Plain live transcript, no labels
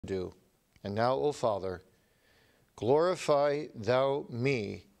do. And now, O Father, glorify thou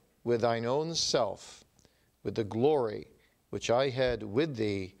me with thine own self, with the glory which I had with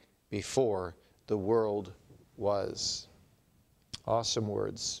thee before the world was. Awesome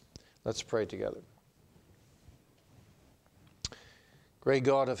words. Let's pray together. Great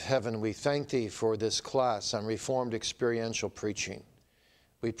God of heaven, we thank thee for this class on Reformed experiential preaching.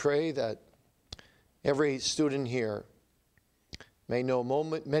 We pray that every student here may know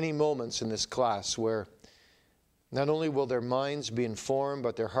many moments in this class where not only will their minds be informed,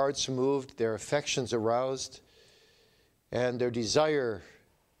 but their hearts moved, their affections aroused, and their desire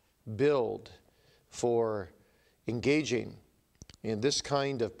build for engaging in this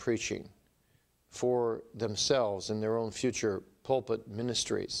kind of preaching for themselves and their own future pulpit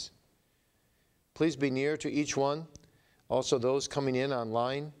ministries. Please be near to each one, also those coming in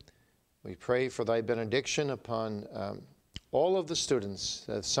online. We pray for thy benediction upon all of the students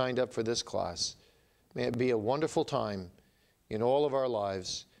that have signed up for this class. May it be a wonderful time in all of our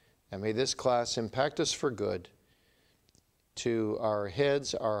lives, and may this class impact us for good to our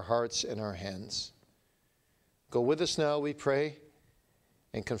heads, our hearts, and our hands. Go with us now, we pray,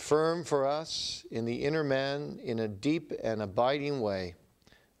 and confirm for us in the inner man in a deep and abiding way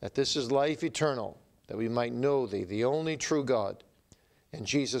that this is life eternal, that we might know thee, the only true God, and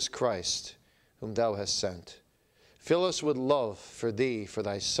Jesus Christ, whom thou hast sent. Fill us with love for thee, for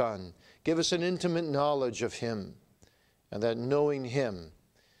thy Son. Give us an intimate knowledge of him, and that knowing him,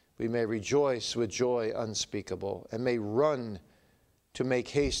 we may rejoice with joy unspeakable, and may run to make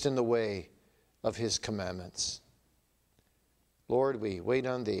haste in the way of his commandments. Lord, we wait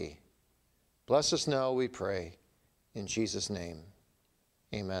on thee. Bless us now, we pray, in Jesus' name.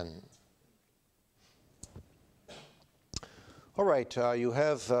 Amen. All right, you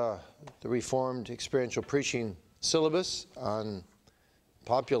have the Reformed Experiential Preaching syllabus on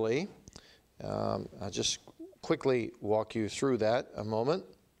Populi. I'll just quickly walk you through that a moment.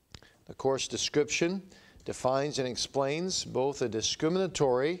 The course description defines and explains both the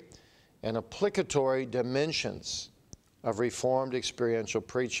discriminatory and applicatory dimensions of Reformed experiential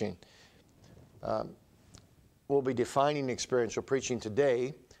preaching. We'll be defining experiential preaching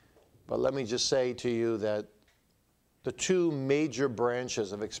today, but let me just say to you that the two major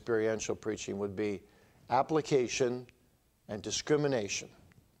branches of experiential preaching would be application and discrimination,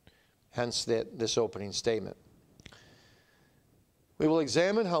 hence this opening statement. We will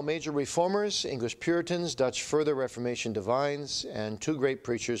examine how major reformers, English Puritans, Dutch Further Reformation divines, and two great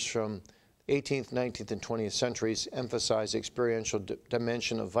preachers from 18th, 19th, and 20th centuries emphasize the experiential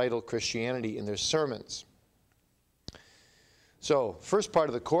dimension of vital Christianity in their sermons. So, first part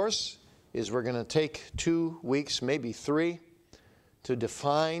of the course is we're going to take 2 weeks, maybe 3, to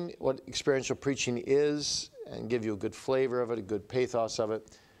define what experiential preaching is and give you a good flavor of it, a good pathos of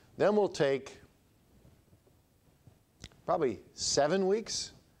it. Then we'll take probably 7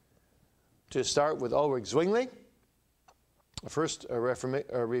 weeks to start with Ulrich Zwingli, the first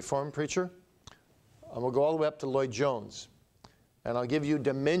Reformed preacher. And we'll go all the way up to Lloyd Jones. And I'll give you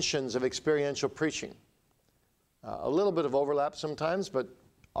dimensions of experiential preaching. A little bit of overlap sometimes, but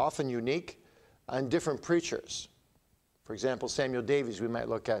often unique, on different preachers. For example, Samuel Davies, we might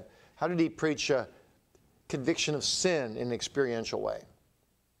look at, how did he preach a conviction of sin in an experiential way?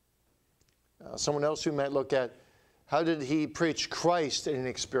 Someone else we might look at, how did he preach Christ in an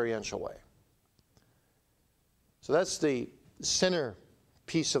experiential way? So that's the center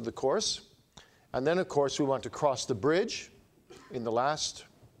piece of the course. And then, of course, we want to cross the bridge in the last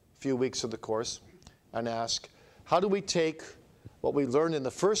few weeks of the course and ask, how do we take what we learned in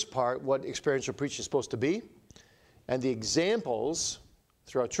the first part, what experiential preaching is supposed to be, and the examples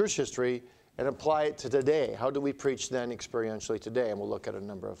throughout church history, and apply it to today? How do we preach then experientially today? And we'll look at a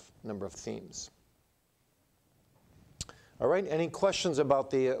number of themes. All right, any questions about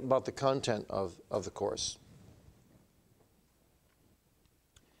the content of the course?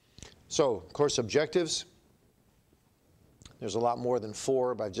 So, course objectives. There's a lot more than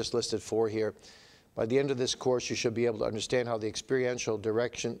 4, but I've just listed 4 here. By the end of this course, you should be able to understand how the experiential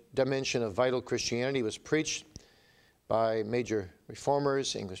dimension of vital Christianity was preached by major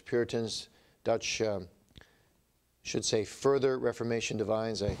reformers, English Puritans, Dutch, should say Further Reformation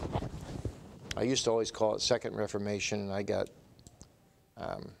divines. I used to always call it Second Reformation, and I got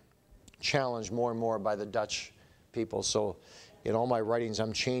challenged more and more by the Dutch people. So in all my writings,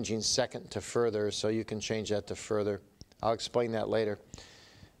 I'm changing second to further, so you can change that to further. I'll explain that later.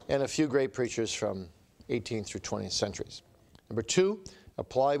 And a few great preachers from 18th through 20th centuries. Number 2,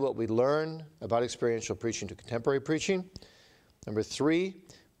 apply what we learn about experiential preaching to contemporary preaching. Number 3,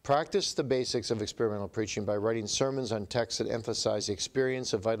 Practice the basics of experimental preaching by writing sermons on texts that emphasize the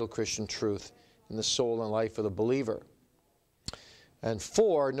experience of vital Christian truth in the soul and life of the believer. And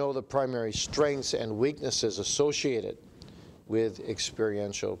 4, know the primary strengths and weaknesses associated with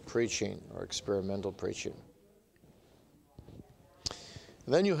experiential preaching or experimental preaching.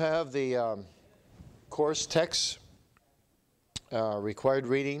 And then you have the course text, required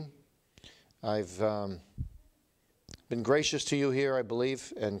reading. I've been gracious to you here, I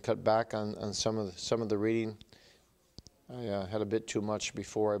believe, and cut back on some of the reading. I had a bit too much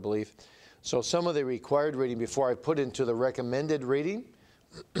before, I believe. So some of the required reading before I put into the recommended reading.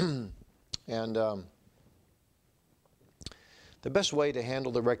 And the best way to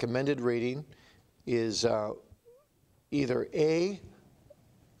handle the recommended reading is either A,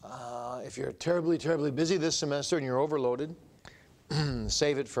 if you're terribly, terribly busy this semester and you're overloaded,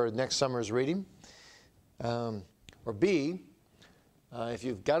 save it for next summer's reading. Or B, if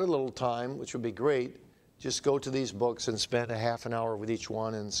you've got a little time, which would be great, just go to these books and spend a half an hour with each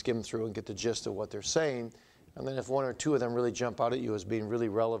one and skim through and get the gist of what they're saying. And then if 1 or 2 of them really jump out at you as being really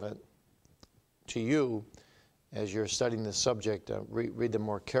relevant to you as you're studying this subject, read them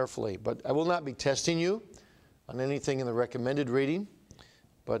more carefully. But I will not be testing you on anything in the recommended reading,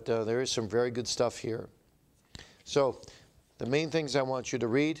 but there is some very good stuff here. So the main things I want you to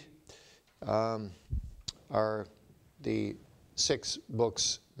read are the 6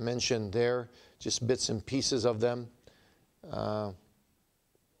 books mentioned there, just bits and pieces of them.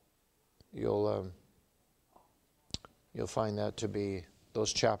 You'll find that to be,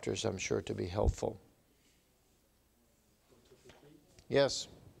 those chapters, I'm sure, to be helpful. Yes?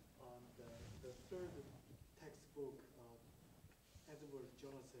 The third textbook, Edward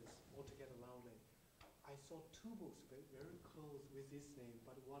Jonas's Altogether Lovely, I saw 2 books very close with this name,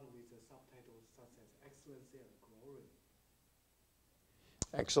 but one with a subtitle such as Excellency and Glory.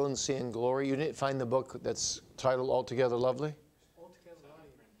 Excellency and Glory. You didn't find the book that's titled Altogether Lovely? Altogether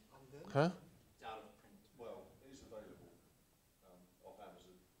Lovely. And then? Huh? It's out of print. Well, it is available off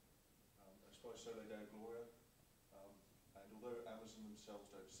Amazon. I suppose Sole Deo Gloria. And although Amazon themselves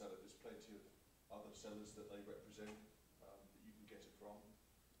don't sell it, there's plenty of other sellers that they represent that you can get it from.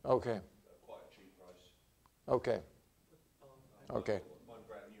 Okay. Quite a cheap price. Okay. Okay. Mine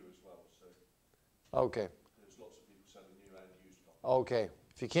brand new as well, so Okay. there's lots of people selling new and used copies. Okay.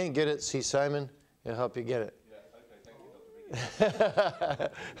 If you can't get it, see Simon. He'll help you get it. Yeah, okay, thank you, Dr. Biggie.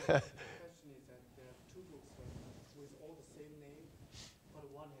 The question is that there are 2 books with all the same name, but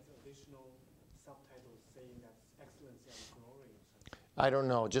one has additional subtitles saying that Excellency and Glory or something. I don't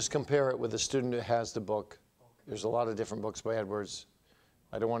know. Just compare it with the student who has the book. Okay. There's a lot of different books by Edwards.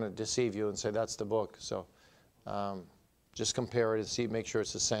 I don't want to deceive you and say that's the book. So just compare it and see, make sure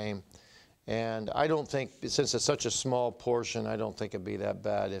it's the same. And I don't think, since it's such a small portion, I don't think it'd be that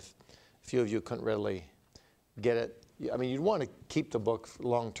bad if a few of you couldn't readily get it. I mean, you'd want to keep the book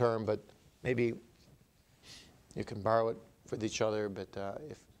long term, but maybe you can borrow it with each other. But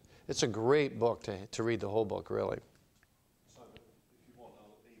if it's a great book to read the whole book, really. Simon, if you want,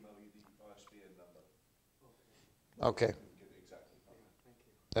 I'll email you the ISBN number. Okay. You can get it exactly. Thank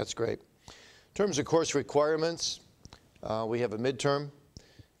you. That's great. In terms of course requirements, we have a midterm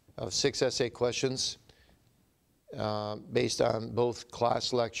of 6 essay questions based on both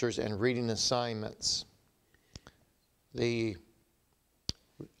class lectures and reading assignments. I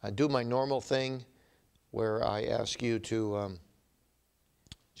do my normal thing where I ask you to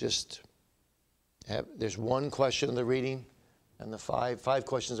just have, there's 1 question in the reading, and the five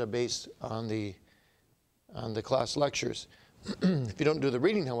questions are based on the class lectures. If you don't do the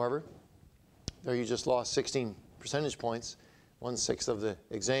reading, however, there you just lost 16 percentage points, 1/6 of the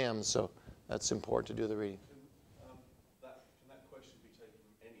exam, so that's important to do the reading. Can that question be taken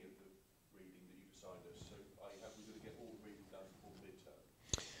from any of the reading that you've assigned us? So have we got to get all the reading done before midterm?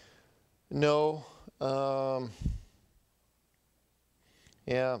 No.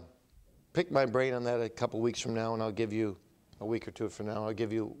 Yeah. Pick my brain on that a couple weeks from now, and I'll give you, a week or 2 from now, I'll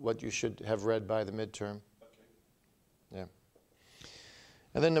give you what you should have read by the midterm. Okay. Yeah.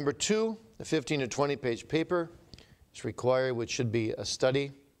 And then number 2, the 15 to 20 page paper is required, which should be a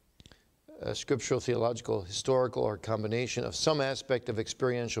study, a scriptural, theological, historical, or combination of some aspect of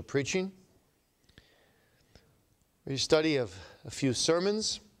experiential preaching. A study of a few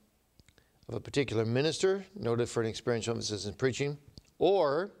sermons of a particular minister, noted for an experiential emphasis in preaching,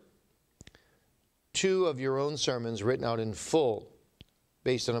 or 2 of your own sermons written out in full,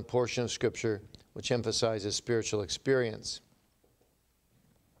 based on a portion of Scripture which emphasizes spiritual experience.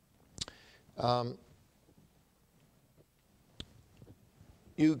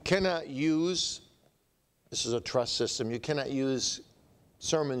 You cannot use, this is a trust system, you cannot use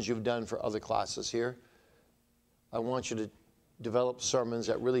sermons you've done for other classes here. I want you to develop sermons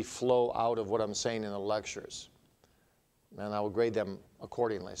that really flow out of what I'm saying in the lectures. And I will grade them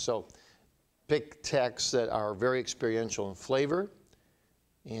accordingly. So pick texts that are very experiential in flavor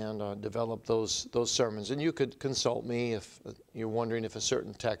and develop those sermons. And you could consult me if you're wondering if a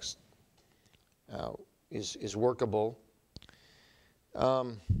certain text is workable.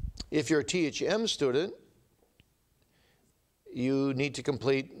 If you're a THM student, you need to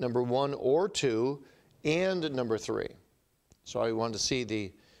complete number 1 or 2 and number 3. So I want to see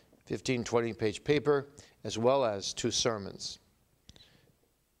the 15, 20-page paper as well as 2 sermons.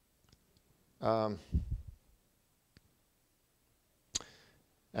 And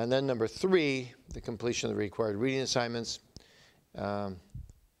then number 3, the completion of the required reading assignments. At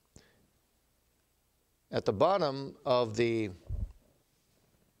the bottom of the,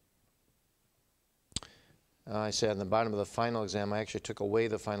 I say on the bottom of the final exam, I actually took away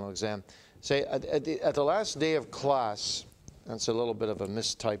the final exam. Say at the last day of class, that's a little bit of a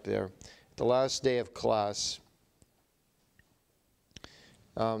mistype there. The last day of class,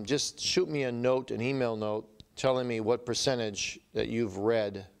 just shoot me a note, an email note, telling me what percentage that you've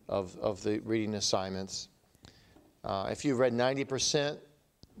read of the reading assignments. If you've read 90%,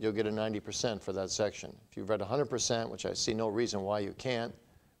 you'll get a 90% for that section. If you've read 100%, which I see no reason why you can't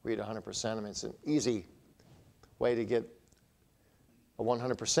read 100%, I mean, it's an easy way to get a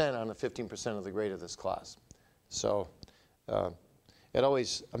 100% on the 15% of the grade of this class. So it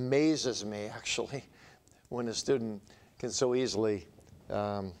always amazes me, actually, when a student can so easily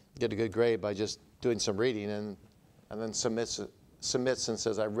get a good grade by just doing some reading and then submits and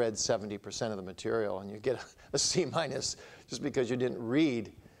says, I read 70% of the material, and you get a C- just because you didn't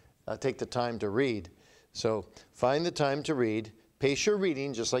read, take the time to read. So find the time to read, pace your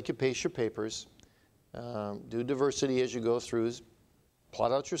reading just like you pace your papers, do diversity as you go through,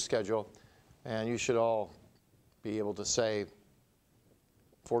 plot out your schedule, and you should all be able to say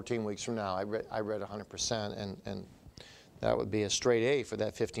 14 weeks from now, I read 100%, and that would be a straight A for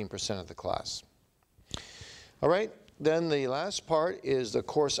that 15% of the class. All right, then the last part is the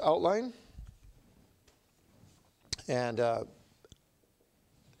course outline. And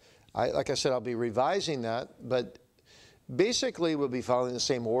like I said, I'll be revising that, but basically we'll be following the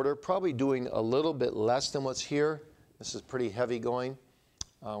same order, probably doing a little bit less than what's here. This is pretty heavy going.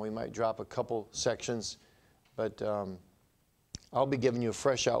 We might drop a couple sections, but I'll be giving you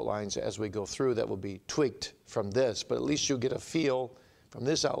fresh outlines as we go through that will be tweaked from this, but at least you'll get a feel from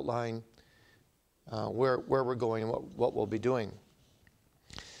this outline where we're going and what we'll be doing.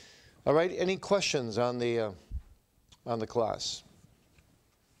 All right, any questions on the class?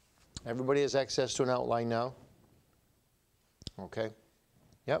 Everybody has access to an outline now? Okay.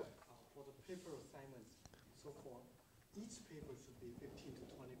 Yep. For the paper assignments, so for each paper should be 15 to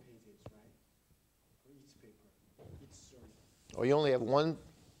 20 pages, right? For each paper, each sermon. Oh, you only have one,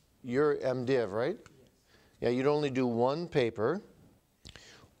 you're MDiv, right? Yes. Yeah, you'd only do one paper,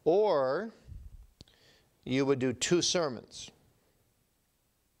 or you would do 2 sermons.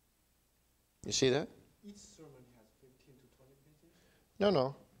 You see that? Each sermon has 15 to 20 pages?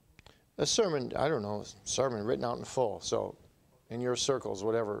 No. A sermon, I don't know, a sermon written out in full. So in your circles,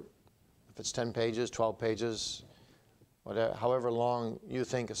 whatever, if it's 10 pages, 12 pages, whatever, however long you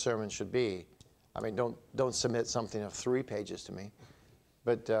think a sermon should be. I mean, don't submit something of 3 pages to me,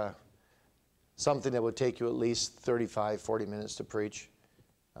 but something that would take you at least 35, 40 minutes to preach.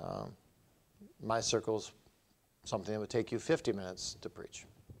 My circles, something that would take you 50 minutes to preach,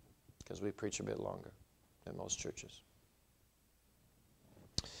 because we preach a bit longer than most churches.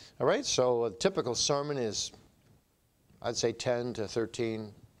 All right, so a typical sermon is, I'd say 10 to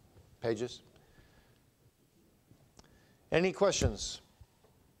 13 pages. Any questions?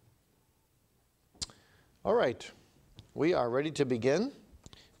 All right, we are ready to begin.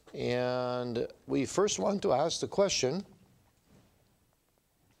 And we first want to ask the question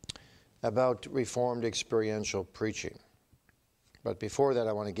about Reformed experiential preaching. But before that,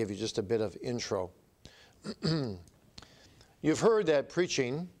 I want to give you just a bit of intro. You've heard that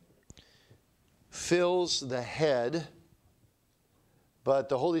preaching fills the head, but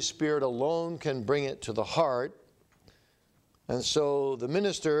the Holy Spirit alone can bring it to the heart. And so the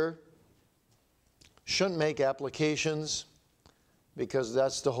minister shouldn't make applications, because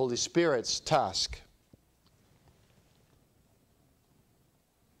that's the Holy Spirit's task.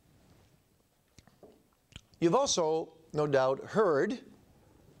 You've also, no doubt, heard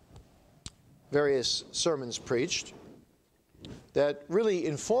various sermons preached that really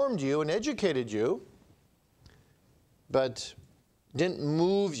informed you and educated you, but didn't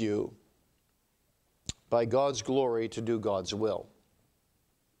move you by God's glory to do God's will.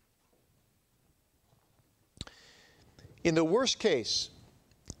 In the worst case,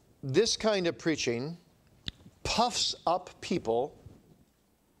 this kind of preaching puffs up people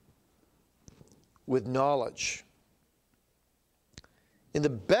with knowledge. In the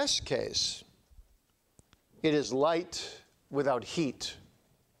best case, it is light without heat.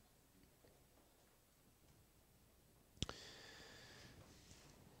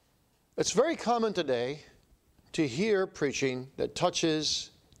 It's very common today to hear preaching that touches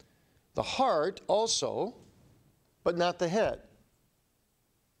the heart also, but not the head.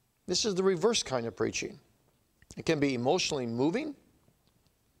 This is the reverse kind of preaching. It can be emotionally moving.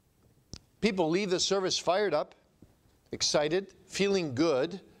 People leave the service fired up, excited, feeling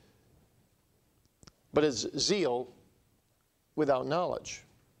good, but it's zeal without knowledge.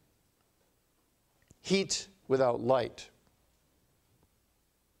 Heat without light.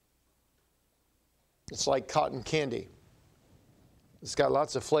 It's like cotton candy. It's got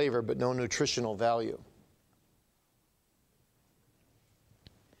lots of flavor, but no nutritional value.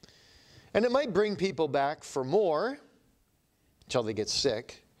 And it might bring people back for more until they get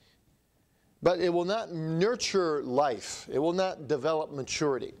sick, but it will not nurture life. It will not develop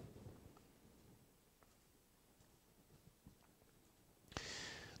maturity.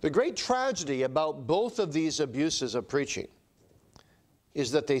 The great tragedy about both of these abuses of preaching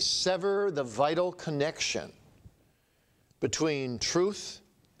is that they sever the vital connection between truth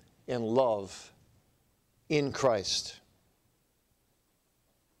and love in Christ.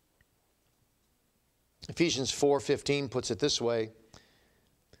 Ephesians 4:15 puts it this way,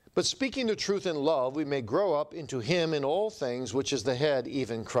 "But speaking the truth in love, we may grow up into Him in all things, which is the head,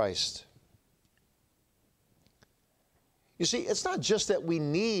 even Christ." You see, it's not just that we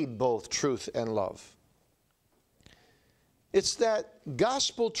need both truth and love. It's that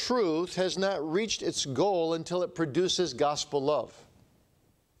gospel truth has not reached its goal until it produces gospel love.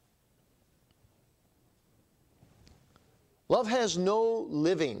 Love has no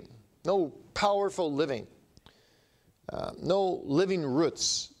living, no powerful living, no living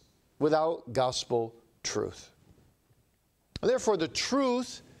roots without gospel truth. And therefore, the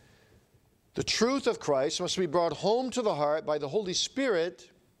truth of Christ must be brought home to the heart by the Holy Spirit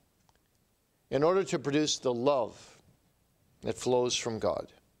in order to produce the love that flows from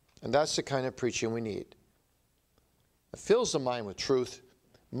God. And that's the kind of preaching we need. It fills the mind with truth,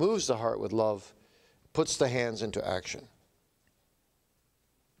 moves the heart with love, puts the hands into action.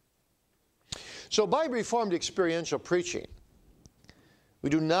 So by Reformed experiential preaching, we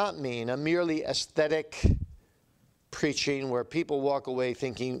do not mean a merely aesthetic preaching where people walk away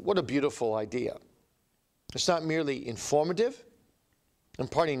thinking, what a beautiful idea. It's not merely informative,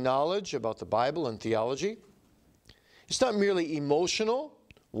 imparting knowledge about the Bible and theology. It's not merely emotional,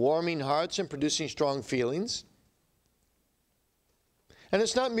 warming hearts and producing strong feelings. And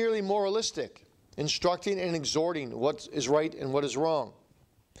it's not merely moralistic, instructing and exhorting what is right and what is wrong.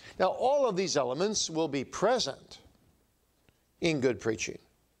 Now, all of these elements will be present in good preaching,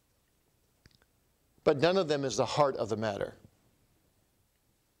 but none of them is the heart of the matter,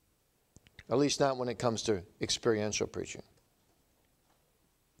 at least not when it comes to experiential preaching.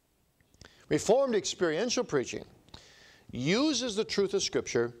 Reformed experiential preaching uses the truth of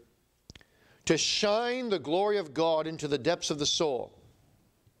Scripture to shine the glory of God into the depths of the soul,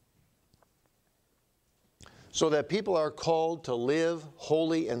 so that people are called to live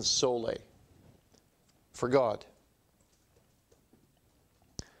holy and solely for God.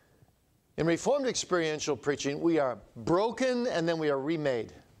 In Reformed experiential preaching, we are broken and then we are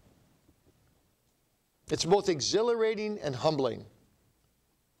remade. It's both exhilarating and humbling.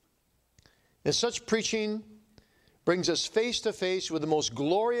 And such preaching brings us face to face with the most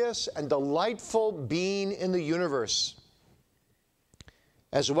glorious and delightful being in the universe,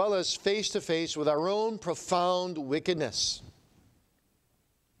 as well as face to face with our own profound wickedness.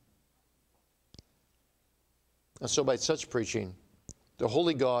 And so by such preaching, the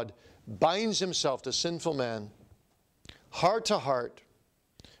Holy God binds Himself to sinful man, heart to heart,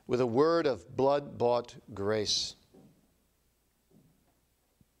 with a word of blood-bought grace.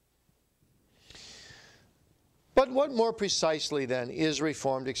 But what more precisely then is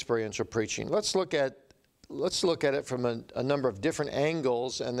Reformed experiential preaching? Let's look at it from a number of different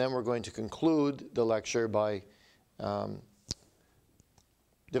angles, and then we're going to conclude the lecture by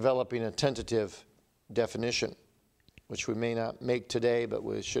developing a tentative definition, which we may not make today, but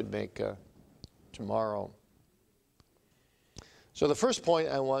we should make tomorrow. So the first point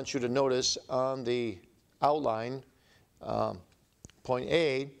I want you to notice on the outline, point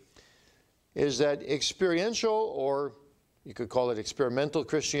A, is that experiential, or you could call it experimental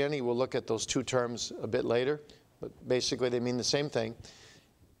Christianity, we'll look at those two terms a bit later, but basically they mean the same thing,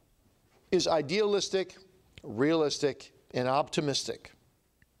 is idealistic realistic, and optimistic.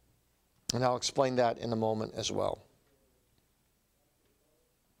 And I'll explain that in a moment as well.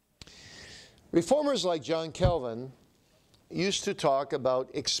 Reformers like John Calvin used to talk about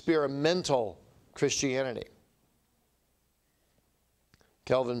experimental Christianity.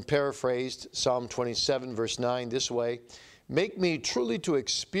 Calvin paraphrased Psalm 27, verse 9 this way: "Make me truly to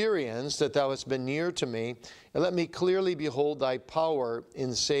experience that thou hast been near to me, and let me clearly behold thy power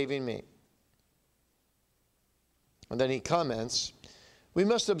in saving me." And then he comments, "We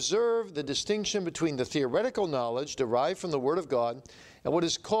must observe the distinction between the theoretical knowledge derived from the Word of God and what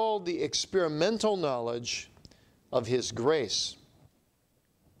is called the experimental knowledge of His grace."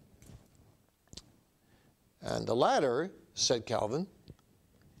 And the latter, said Calvin,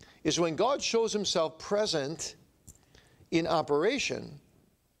 is when God shows Himself present in operation,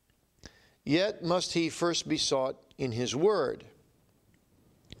 yet must He first be sought in His Word.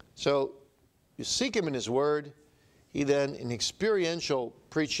 So you seek Him in His Word. He then, in experiential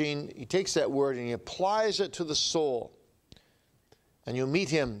preaching, he takes that word and he applies it to the soul. And you meet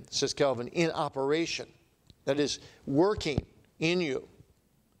Him, says Calvin, in operation. That is, working in you.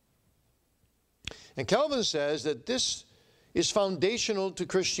 And Calvin says that this is foundational to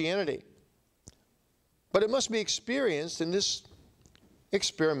Christianity. But it must be experienced in this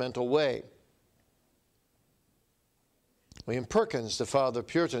experimental way. William Perkins, the father of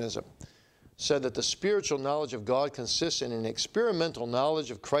Puritanism, said that the spiritual knowledge of God consists in an experimental knowledge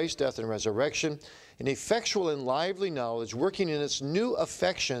of Christ's death and resurrection, an effectual and lively knowledge working in its new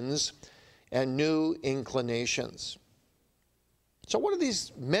affections and new inclinations. So what are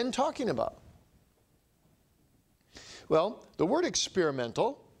these men talking about? Well, the word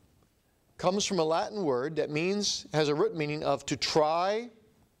experimental comes from a Latin word that has a root meaning of to try,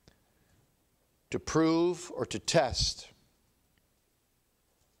 to prove, or to test.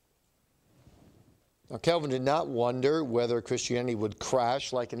 Now, Calvin did not wonder whether Christianity would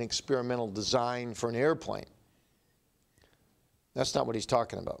crash like an experimental design for an airplane. That's not what he's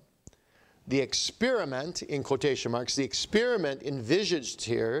talking about. The experiment, in quotation marks, the experiment envisaged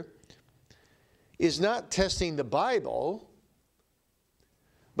here is not testing the Bible,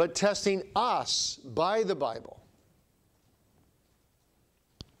 but testing us by the Bible.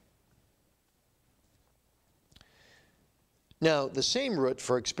 Now, the same root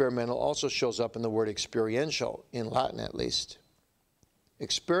for experimental also shows up in the word experiential, in Latin at least.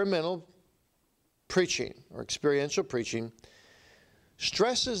 Experimental preaching, or experiential preaching,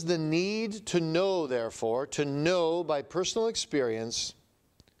 stresses the need to know, therefore, to know by personal experience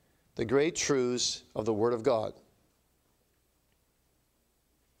the great truths of the Word of God.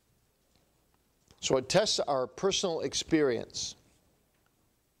 So it tests our personal experience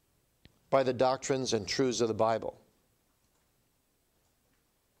by the doctrines and truths of the Bible.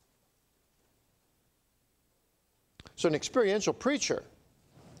 So an experiential preacher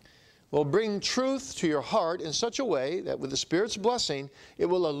will bring truth to your heart in such a way that with the Spirit's blessing, it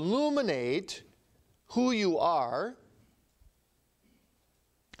will illuminate who you are,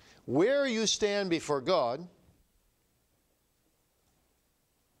 where you stand before God,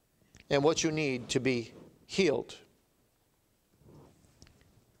 and what you need to be healed,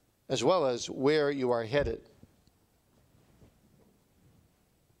 as well as where you are headed.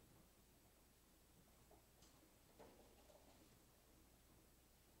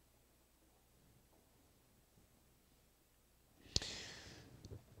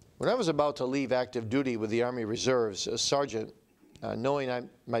 When I was about to leave active duty with the Army Reserves, a sergeant, knowing I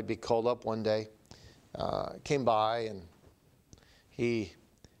might be called up one day, came by and he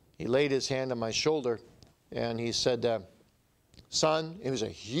laid his hand on my shoulder and he said, "Son," he was a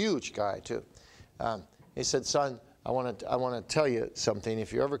huge guy too. He said, "Son, I want to tell you something.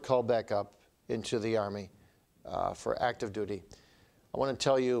 If you're ever called back up into the Army for active duty, I want to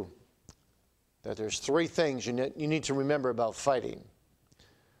tell you that there's 3 things you need to remember about fighting.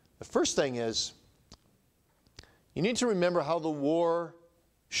 The first thing is, you need to remember how the war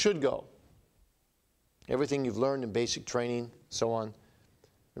should go. Everything you've learned in basic training, so on.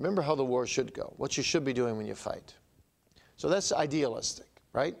 Remember how the war should go, what you should be doing when you fight." So that's idealistic,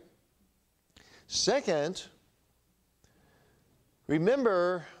 right? Second,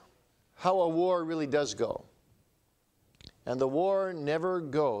 remember how a war really does go. And the war never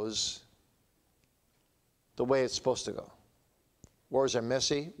goes the way it's supposed to go. Wars are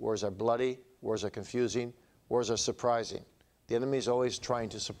messy, wars are bloody, wars are confusing, wars are surprising. The enemy is always trying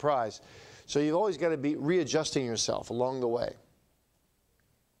to surprise. So you've always got to be readjusting yourself along the way.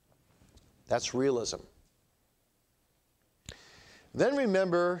 That's realism. Then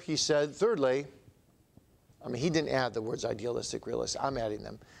remember, he said, thirdly, he didn't add the words idealistic, realistic. I'm adding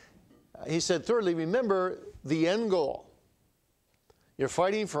them. he said, thirdly, remember the end goal. You're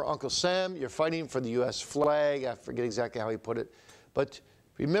fighting for Uncle Sam. You're fighting for the U.S. flag. I forget exactly how he put it. But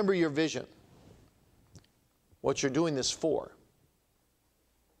remember your vision, what you're doing this for.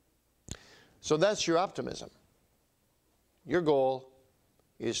 So that's your optimism. Your goal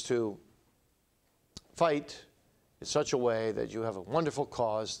is to fight in such a way that you have a wonderful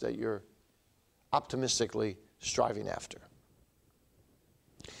cause that you're optimistically striving after.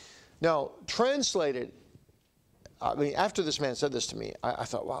 Now, translated, I mean, after this man said this to me, I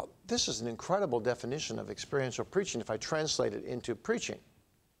thought, wow, this is an incredible definition of experiential preaching if I translate it into preaching.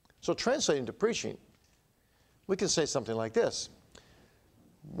 So translating to preaching, we can say something like this.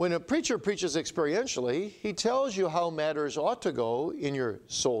 When a preacher preaches experientially, he tells you how matters ought to go in your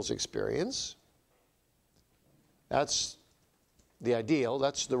soul's experience. That's the ideal.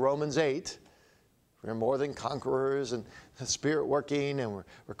 That's the Romans 8. We're more than conquerors, and the Spirit working, and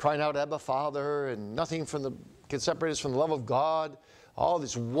we're crying out, Abba, Father, and nothing can separate us from the love of God. All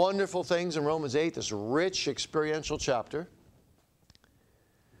these wonderful things in Romans 8, this rich experiential chapter.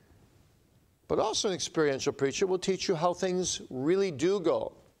 But also an experiential preacher will teach you how things really do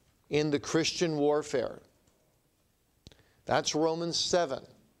go in the Christian warfare. That's Romans 7.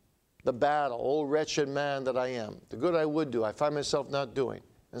 The battle, oh wretched man that I am. The good I would do, I find myself not doing,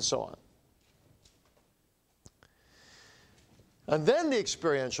 and so on. And then the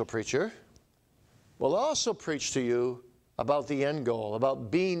experiential preacher will also preach to you about the end goal,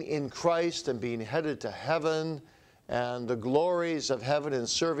 about being in Christ and being headed to heaven and the glories of heaven and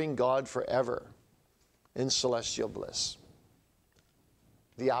serving God forever in celestial bliss.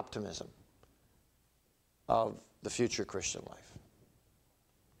 The optimism of the future Christian life.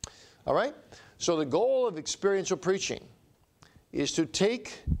 All right? So the goal of experiential preaching is to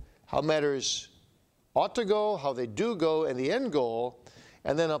take how matters ought to go, how they do go, and the end goal,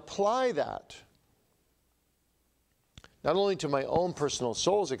 and then apply that not only to my own personal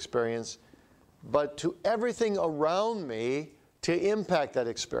soul's experience, but to everything around me to impact that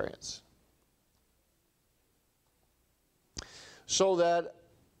experience. So that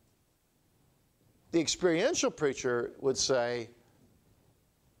the experiential preacher would say,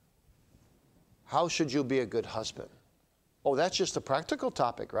 how should you be a good husband? Oh, that's just a practical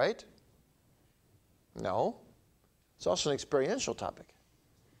topic, right? No. It's also an experiential topic.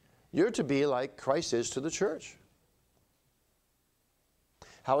 You're to be like Christ is to the church.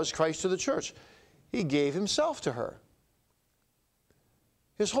 How is Christ to the church? He gave himself to her.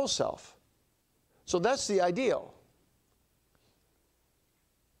 His whole self. So that's the ideal.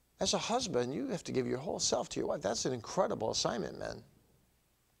 As a husband, you have to give your whole self to your wife. That's an incredible assignment, men.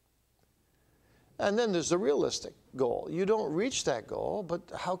 And then there's the realistic goal. You don't reach that goal, but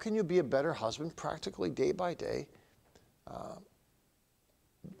how can you be a better husband practically day by day,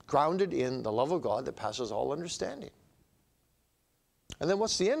 grounded in the love of God that passes all understanding? And then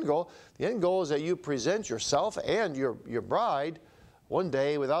what's the end goal? The end goal is that you present yourself and your bride one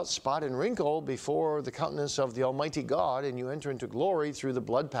day without spot and wrinkle before the countenance of the Almighty God, and you enter into glory through the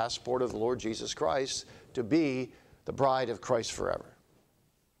blood passport of the Lord Jesus Christ to be the bride of Christ forever.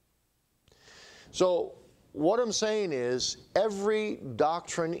 So what I'm saying is every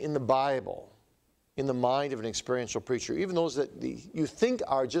doctrine in the Bible, in the mind of an experiential preacher, even those that you think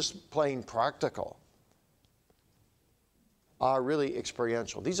are just plain practical, are really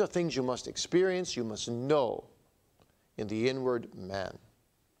experiential. These are things you must experience, you must know in the inward man.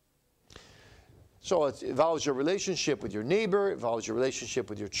 So it involves your relationship with your neighbor, it involves your relationship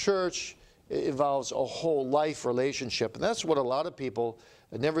with your church, it involves a whole life relationship. And that's what a lot of people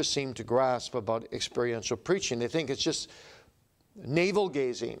never seem to grasp about experiential preaching. They think it's just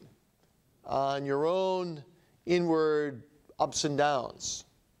navel-gazing on your own inward ups and downs.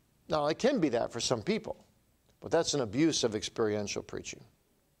 Now, it can be that for some people, but that's an abuse of experiential preaching.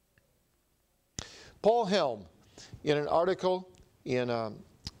 Paul Helm, in an article in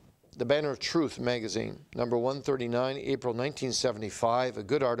the Banner of Truth magazine, number 139, April 1975, a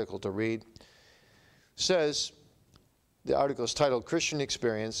good article to read, says, the article is titled Christian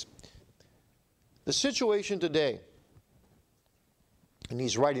Experience, the situation today, and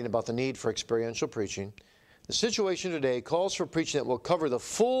he's writing about the need for experiential preaching, the situation today calls for preaching that will cover the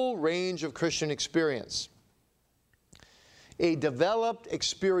full range of Christian experience. A developed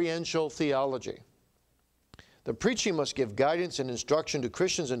experiential theology. The preaching must give guidance and instruction to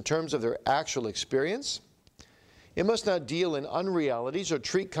Christians in terms of their actual experience. It must not deal in unrealities or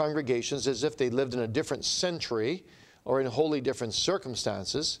treat congregations as if they lived in a different century or in wholly different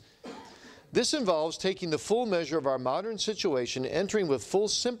circumstances. This involves taking the full measure of our modern situation, entering with full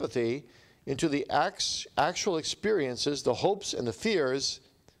sympathy into the actual experiences, the hopes and the fears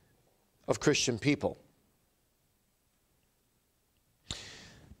of Christian people.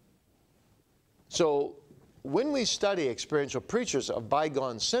 So when we study experiential preachers of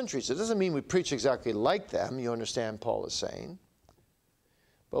bygone centuries, it doesn't mean we preach exactly like them, you understand Paul is saying.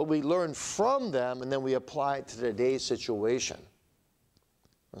 But we learn from them and then we apply it to today's situation.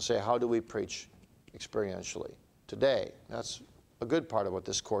 And say, how do we preach experientially today? That's a good part of what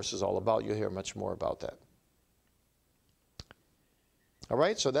this course is all about. You'll hear much more about that. All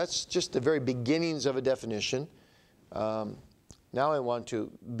right, so that's just the very beginnings of a definition. Now I want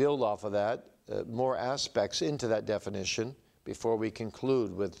to build off of that, more aspects into that definition before we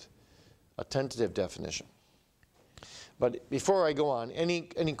conclude with a tentative definition. But before I go on,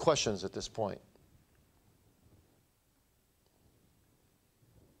 any questions at this point?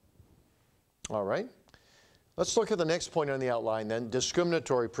 All right. Let's look at the next point on the outline then,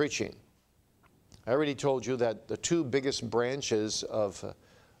 discriminatory preaching. I already told you that the two biggest branches of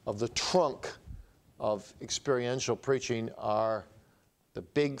the trunk of experiential preaching are the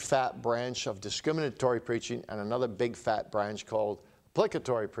big fat branch of discriminatory preaching and another big fat branch called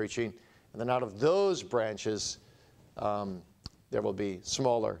applicatory preaching. And then out of those branches, there will be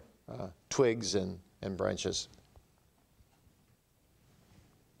smaller twigs and branches.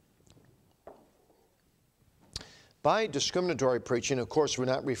 By discriminatory preaching, of course, we're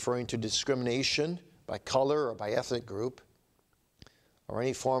not referring to discrimination by color or by ethnic group or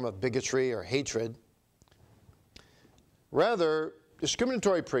any form of bigotry or hatred. Rather,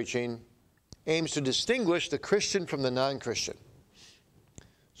 discriminatory preaching aims to distinguish the Christian from the non-Christian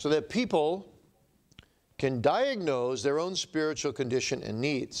so that people can diagnose their own spiritual condition and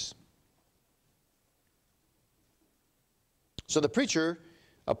needs. So the preacher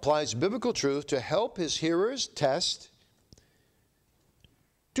applies biblical truth to help his hearers test,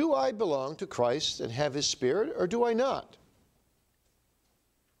 do I belong to Christ and have his Spirit, or do I not?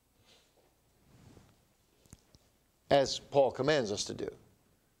 As Paul commands us to do.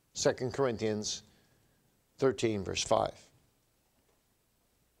 2 Corinthians 13, verse 5.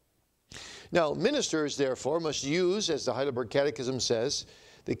 Now, ministers, therefore, must use, as the Heidelberg Catechism says,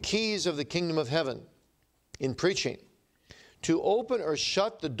 the keys of the kingdom of heaven in preaching, to open or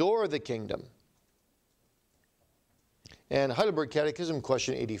shut the door of the kingdom. And Heidelberg Catechism,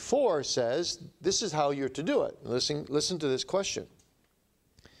 question 84, says, this is how you're to do it. Listen to this question.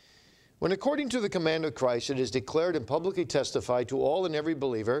 When according to the command of Christ, it is declared and publicly testified to all and every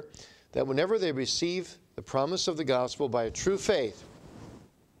believer that whenever they receive the promise of the gospel by a true faith,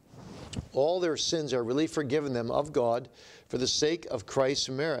 all their sins are really forgiven them of God for the sake of Christ's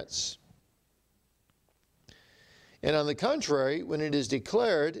merits. And on the contrary, when it is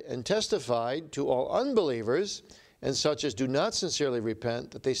declared and testified to all unbelievers and such as do not sincerely repent,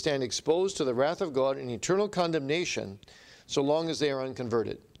 that they stand exposed to the wrath of God and eternal condemnation so long as they are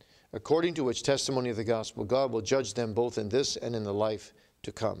unconverted, according to which testimony of the gospel, God will judge them both in this and in the life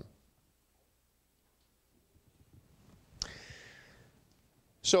to come.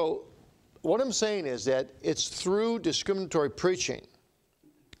 So, what I'm saying is that it's through discriminatory preaching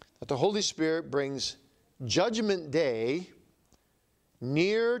that the Holy Spirit brings Judgment Day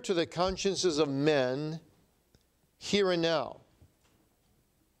near to the consciences of men here and now,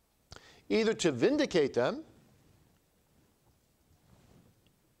 either to vindicate them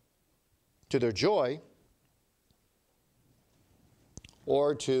to their joy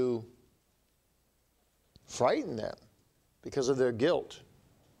or to frighten them because of their guilt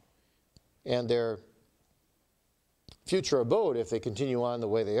and their future abode if they continue on the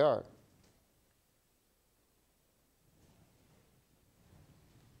way they are.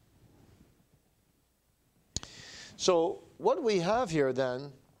 So what we have here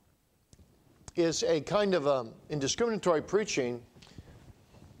then is a kind of, in discriminatory preaching,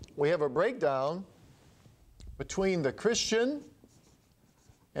 we have a breakdown between the Christian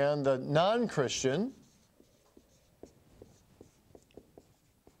and the non-Christian.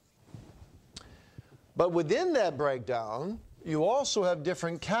 But within that breakdown, you also have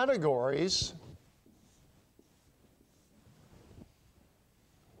different categories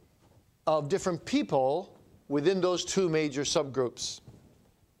of different people within those two major subgroups,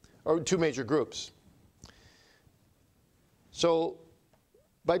 or two major groups. So,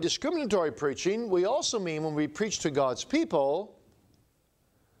 by discriminatory preaching, we also mean when we preach to God's people,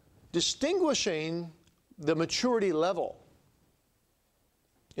 distinguishing the maturity level.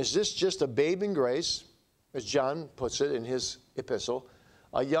 Is this just a babe in grace, as John puts it in his epistle,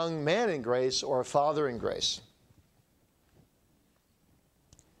 a young man in grace, or a father in grace?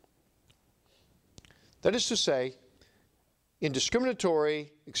 That is to say, in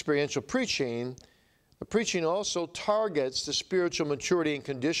discriminatory experiential preaching, But preaching also targets the spiritual maturity and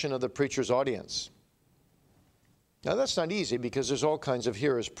condition of the preacher's audience. Now that's not easy because there's all kinds of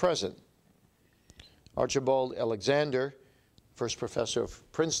hearers present. Archibald Alexander, first professor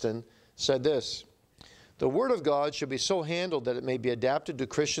of Princeton, said this: "The Word of God should be so handled that it may be adapted to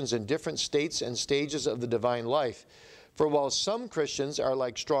Christians in different states and stages of the divine life. For while some Christians are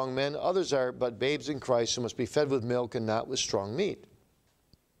like strong men, others are but babes in Christ who must be fed with milk and not with strong meat."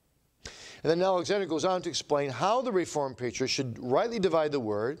 And then Alexander goes on to explain how the Reformed preacher should rightly divide the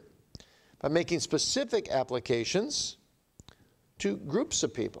Word by making specific applications to groups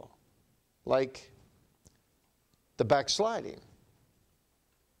of people, like the backsliding,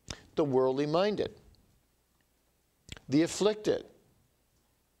 the worldly minded, the afflicted,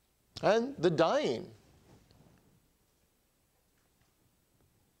 and the dying.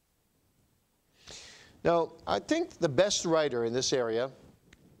 Now, I think the best writer in this area,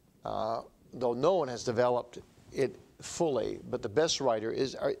 though no one has developed it fully, but the best writer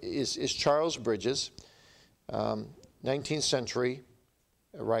is Charles Bridges, 19th century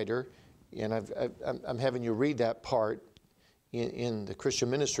writer, and I'm having you read that part in the Christian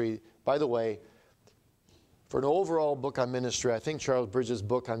ministry. By the way, for an overall book on ministry, I think Charles Bridges'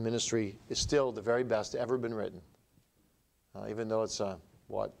 book on ministry is still the very best ever been written, even though it's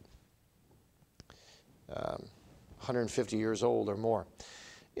 150 years old or more.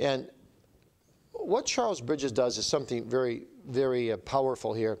 And what Charles Bridges does is something very, very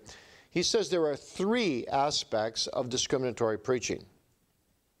powerful here. He says there are three aspects of discriminatory preaching.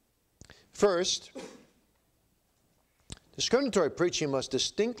 First, discriminatory preaching must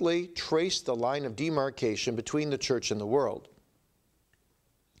distinctly trace the line of demarcation between the church and the world.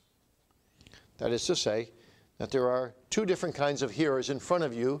 That is to say, that there are two different kinds of hearers in front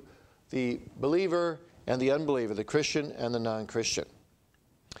of you, the believer and the unbeliever, the Christian and the non-Christian.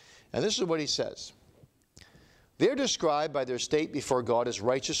 And this is what he says: "They're described by their state before God as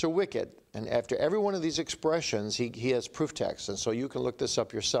righteous or wicked." And after every one of these expressions, he has proof texts, and so you can look this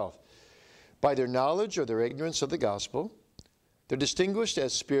up yourself. "By their knowledge or their ignorance of the gospel, they're distinguished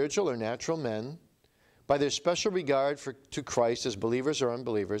as spiritual or natural men. By their special regard to Christ as believers or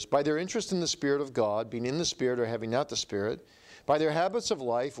unbelievers. By their interest in the Spirit of God, being in the Spirit or having not the Spirit. By their habits of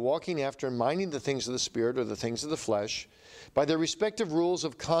life, walking after and minding the things of the Spirit or the things of the flesh. By their respective rules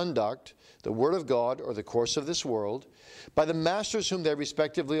of conduct, the Word of God or the course of this world. By the masters whom they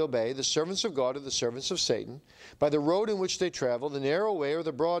respectively obey, the servants of God or the servants of Satan. By the road in which they travel, the narrow way or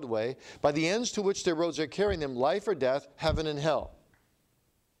the broad way. By the ends to which their roads are carrying them, life or death, heaven and hell."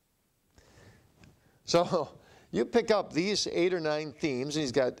 So you pick up these 8 or 9 themes, and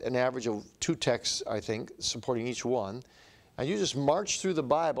he's got an average of 2 texts, I think, supporting each one. And you just march through the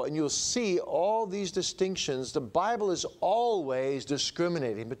Bible, and you'll see all these distinctions. The Bible is always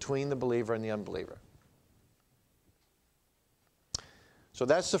discriminating between the believer and the unbeliever. So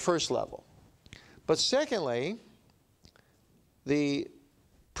that's the first level. But secondly, the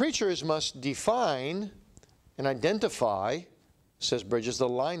preachers must define and identify, says Bridges, the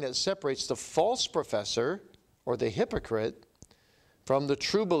line that separates the false professor or the hypocrite from the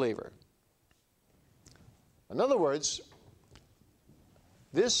true believer. In other words,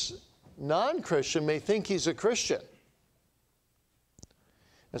 this non-Christian may think he's a Christian.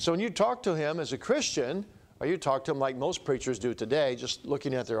 And so when you talk to him as a Christian, or you talk to him like most preachers do today, just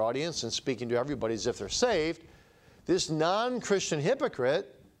looking at their audience and speaking to everybody as if they're saved, this non-Christian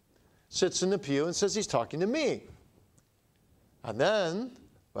hypocrite sits in the pew and says he's talking to me. And then,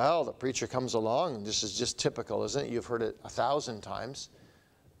 well, the preacher comes along, and this is just typical, isn't it? You've heard it 1,000 times.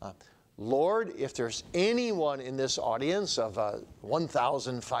 Lord, if there's anyone in this audience of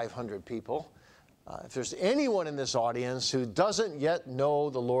 1,500 people, if there's anyone in this audience who doesn't yet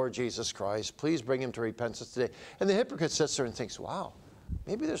know the Lord Jesus Christ, please bring him to repentance today. And the hypocrite sits there and thinks, wow,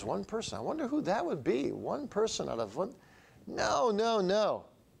 maybe there's one person. I wonder who that would be. One person out of one. No, no, no.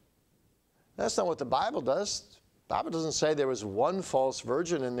 That's not what the Bible does. The Bible doesn't say there was one false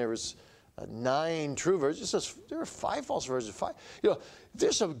virgin and there was 9 true virgins. It says there are 5 false virgins. 5.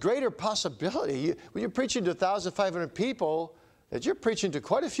 There's a greater possibility. When you're preaching to 1,500 people, that you're preaching to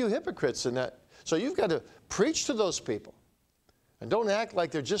quite a few hypocrites in that. So you've got to preach to those people. And don't act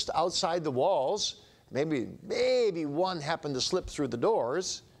like they're just outside the walls. Maybe one happened to slip through the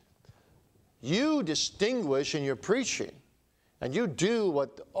doors. You distinguish in your preaching. And you do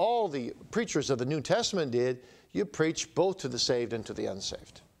what all the preachers of the New Testament did. You preach both to the saved and to the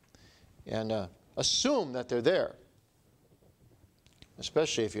unsaved. And assume that they're there,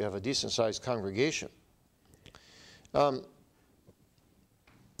 especially if you have a decent-sized congregation.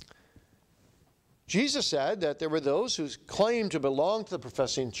 Jesus said that there were those who claimed to belong to the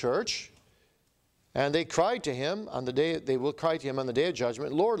professing church, And they cried to him on the day, they will cry to him on the day of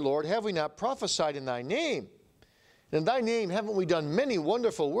judgment, Lord, Lord, have we not prophesied in thy name? And in thy name haven't we done many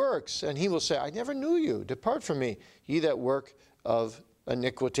wonderful works? And he will say, I never knew you. Depart from me, ye that work of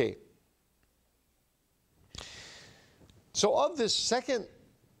iniquity. So of this second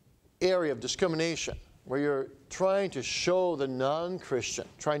area of discrimination, where you're trying to show the non-Christian,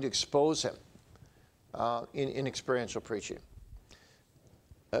 trying to expose him in experiential preaching,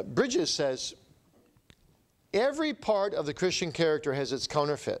 Bridges says, every part of the Christian character has its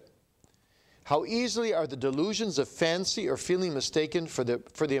counterfeit. How easily are the delusions of fancy or feeling mistaken for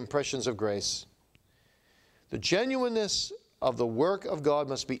the impressions of grace. The genuineness of the work of God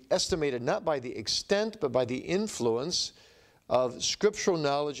must be estimated not by the extent, but by the influence of scriptural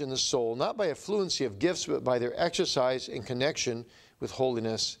knowledge in the soul, not by a fluency of gifts, but by their exercise in connection with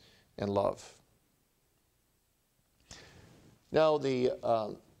holiness and love. Now, the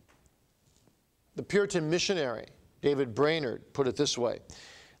Puritan missionary, David Brainerd, put it this way: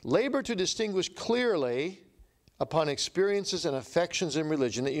 labor to distinguish clearly upon experiences and affections in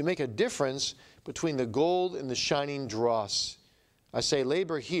religion, that you make a difference between the gold and the shining dross. I say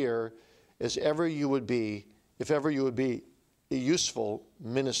labor here as ever you would be, if ever you would be a useful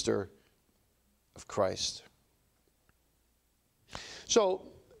minister of Christ. So,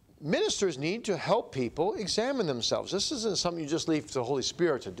 ministers need to help people examine themselves. This isn't something you just leave to the Holy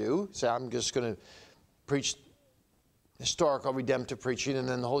Spirit to do. Say, I'm just going to preach historical redemptive preaching and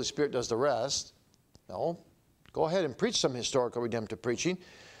then the Holy Spirit does the rest. No. Go ahead and preach some historical redemptive preaching,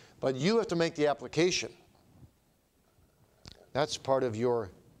 but you have to make the application. That's part of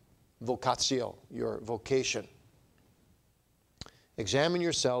your vocatio, your vocation. Examine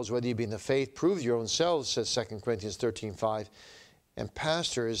yourselves whether you be in the faith. Prove your own selves, says 2 Corinthians 13:5. And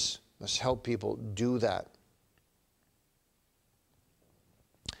pastors must help people do that.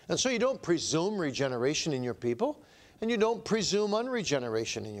 And so you don't presume regeneration in your people, and you don't presume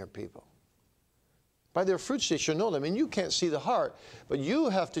unregeneration in your people. By their fruits they shall know them. And you can't see the heart, but you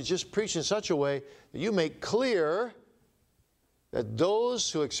have to just preach in such a way that you make clear that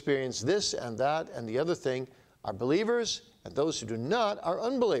those who experience this and that and the other thing are believers, and those who do not are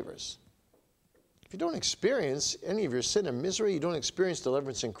unbelievers. If you don't experience any of your sin and misery, you don't experience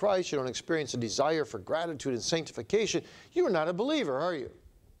deliverance in Christ, you don't experience a desire for gratitude and sanctification, you are not a believer, are you?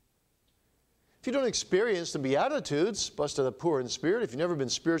 If you don't experience the Beatitudes, blessed are the poor in spirit, if you've never been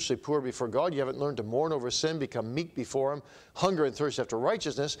spiritually poor before God, you haven't learned to mourn over sin, become meek before Him, hunger and thirst after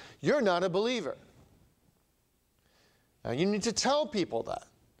righteousness, you're not a believer. Now you need to tell people that.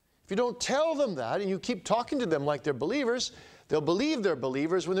 If you don't tell them that and you keep talking to them like they're believers, they'll believe they're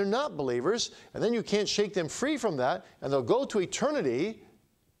believers when they're not believers, and then you can't shake them free from that, and they'll go to eternity,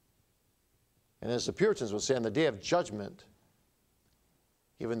 and as the Puritans would say, on the day of judgment,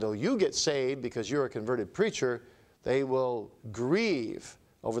 even though you get saved because you're a converted preacher, they will grieve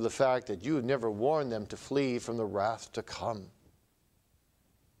over the fact that you never warned them to flee from the wrath to come.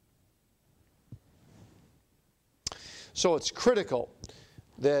 So it's critical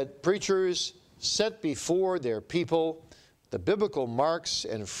that preachers set before their people the biblical marks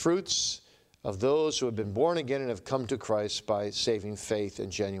and fruits of those who have been born again and have come to Christ by saving faith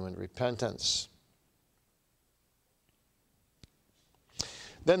and genuine repentance.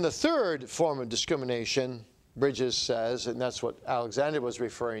 Then the third form of discrimination, Bridges says, and that's what Alexander was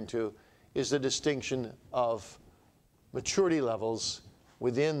referring to, is the distinction of maturity levels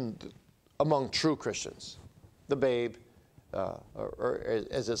among true Christians. The babe, or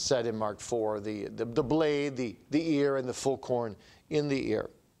as it said in Mark 4, the blade, the ear, and the full corn in the ear.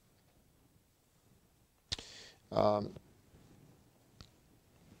 1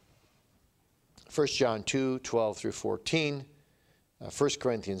 John 2, 12 through 14, 1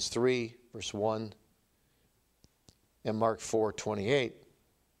 Corinthians 3, verse 1, and Mark 4, 28.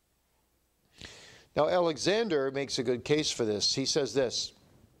 Now, Alexander makes a good case for this. He says this: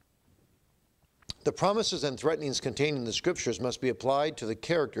 the promises and threatenings contained in the Scriptures must be applied to the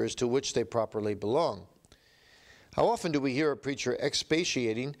characters to which they properly belong. How often do we hear a preacher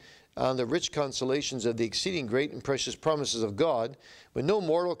expatiating on the rich consolations of the exceeding great and precious promises of God, when no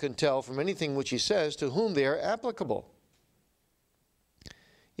mortal can tell from anything which he says to whom they are applicable?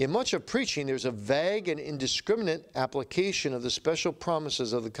 In much of preaching, there's a vague and indiscriminate application of the special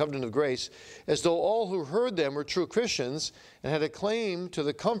promises of the covenant of grace, as though all who heard them were true Christians and had a claim to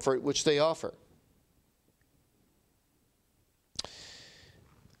the comfort which they offer.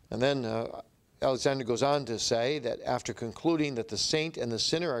 And then Alexander goes on to say that after concluding that the saint and the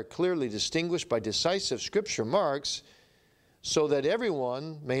sinner are clearly distinguished by decisive Scripture marks, so that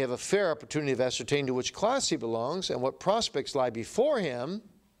everyone may have a fair opportunity of ascertaining to which class he belongs and what prospects lie before him,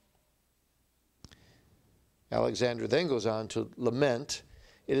 Alexander then goes on to lament,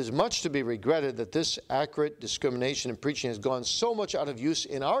 "It is much to be regretted that this accurate discrimination in preaching has gone so much out of use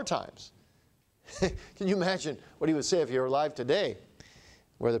in our times." Can you imagine what he would say if he were alive today,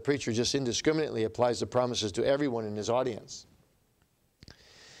 where the preacher just indiscriminately applies the promises to everyone in his audience?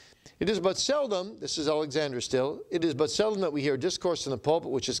 "It is but seldom," this is Alexander still, "it is but seldom that we hear discourse in the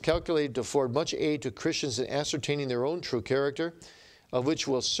pulpit which is calculated to afford much aid to Christians in ascertaining their own true character, of which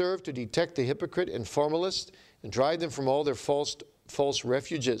will serve to detect the hypocrite and formalist and drive them from all their false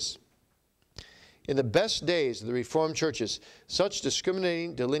refuges. In the best days of the Reformed churches, such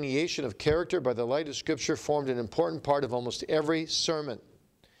discriminating delineation of character by the light of Scripture formed an important part of almost every sermon.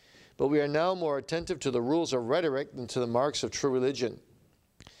 But we are now more attentive to the rules of rhetoric than to the marks of true religion.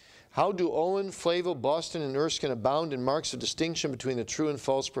 How do Owen, Flavel, Boston, and Erskine abound in marks of distinction between the true and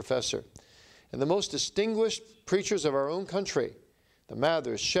false professor? And the most distinguished preachers of our own country, the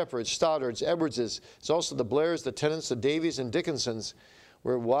Mathers, Shepherds, Stoddards, Edwardses, as also the Blairs, the Tennants, the Davies, and Dickinsons,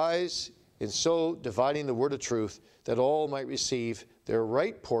 were wise in so dividing the word of truth that all might receive their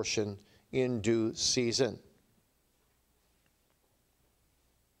right portion in due season."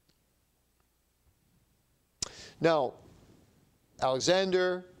 Now,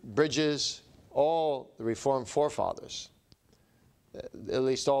 Alexander, Bridges, all the Reformed forefathers, at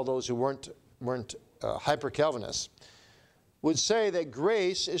least all those who weren't hyper-Calvinists, would say that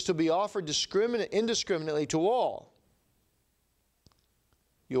grace is to be offered indiscriminately to all.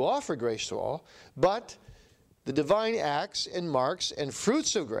 You offer grace to all, but the divine acts and marks and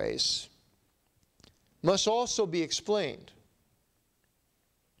fruits of grace must also be explained.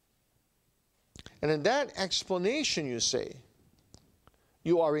 And in that explanation, you see,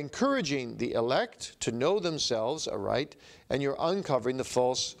 you are encouraging the elect to know themselves aright, and you're uncovering the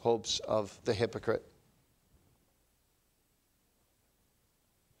false hopes of the hypocrite.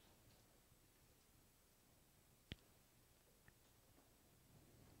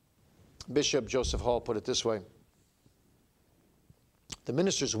 Bishop Joseph Hall put it this way: "The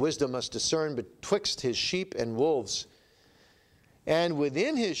minister's wisdom must discern betwixt his sheep and wolves, and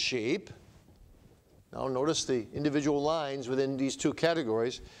within his sheep," now notice the individual lines within these two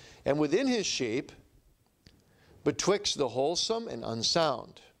categories, "and within his sheep, betwixt the wholesome and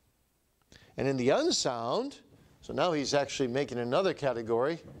unsound. And in the unsound," so now he's actually making another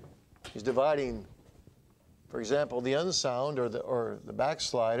category. He's dividing, for example, the unsound or the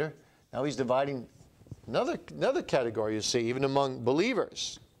backslider. Now he's dividing another category, you see, even among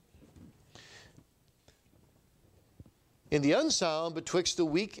believers. "In the unsound, betwixt the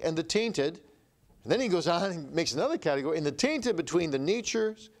weak and the tainted." And then he goes on and makes another category. "In the tainted, between the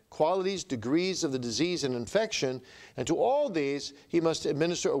natures, qualities, degrees of the disease and infection. And to all these he must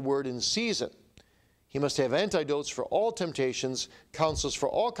administer a word in season. He must have antidotes for all temptations, counsels for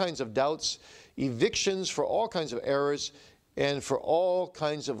all kinds of doubts, evictions for all kinds of errors, and for all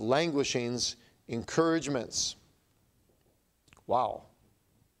kinds of languishings, encouragements." Wow.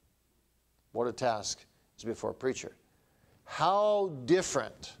 What a task is before a preacher. How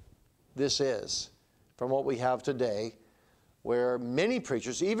different this is from what we have today, where many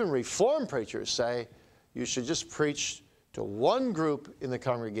preachers, even Reformed preachers, say you should just preach to one group in the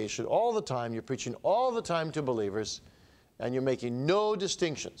congregation all the time. You're preaching all the time to believers, and you're making no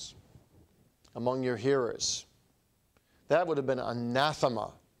distinctions among your hearers. That would have been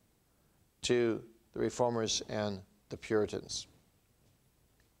anathema to the Reformers and the Puritans.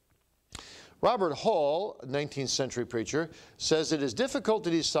 Robert Hall, a 19th century preacher, says it is difficult to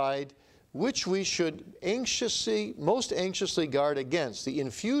decide which we should most anxiously guard against, the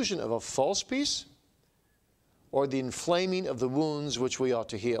infusion of a false peace or the inflaming of the wounds which we ought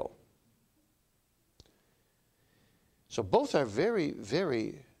to heal. So both are very,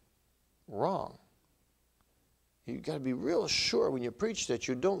 very wrong. You've got to be real sure when you preach that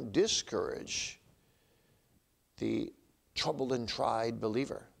you don't discourage the troubled and tried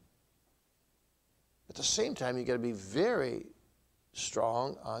believer. At the same time, you've got to be very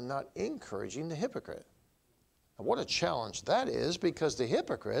strong on not encouraging the hypocrite. And what a challenge that is, because the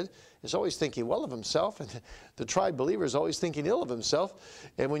hypocrite is always thinking well of himself, and the tried believer is always thinking ill of himself.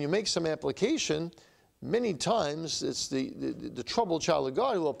 And when you make some application, many times it's the troubled child of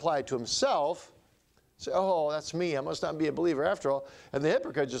God who will apply it to himself. Say, "Oh, that's me. I must not be a believer after all." And the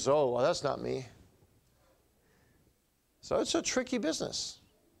hypocrite just, "Oh, well, that's not me." So it's a tricky business.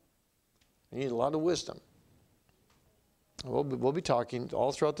 You need a lot of wisdom. We'll be talking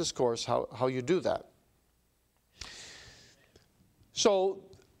all throughout this course how you do that. So,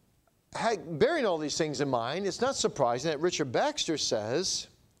 bearing all these things in mind, it's not surprising that Richard Baxter says,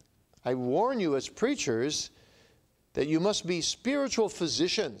 "I warn you as preachers that you must be spiritual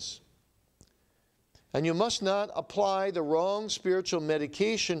physicians. And you must not apply the wrong spiritual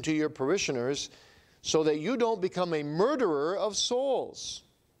medication to your parishioners so that you don't become a murderer of souls.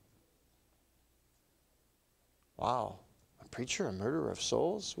 Wow, a preacher, a murderer of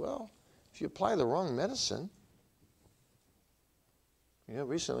souls? Well, if you apply the wrong medicine. You know,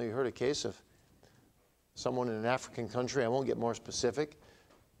 recently you heard a case of someone in an African country, I won't get more specific,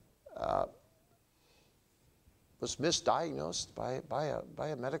 was misdiagnosed by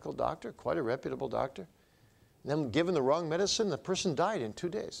a medical doctor, quite a reputable doctor. And then given the wrong medicine, the person died in 2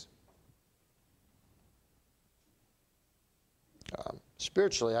 days.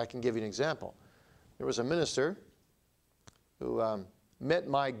 Spiritually, I can give you an example. There was a minister who met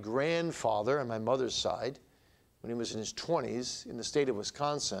my grandfather on my mother's side when he was in his 20s in the state of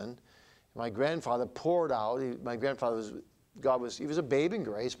Wisconsin. My grandfather poured out, my grandfather was, he was a babe in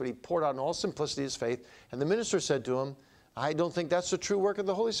grace, but he poured out in all simplicity his faith. And the minister said to him, I don't think that's the true work of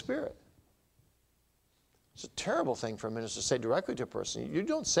the Holy Spirit. It's a terrible thing for a minister to say directly to a person. You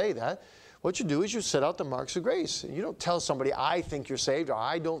don't say that. What you do is you set out the marks of grace. You don't tell somebody, I think you're saved, or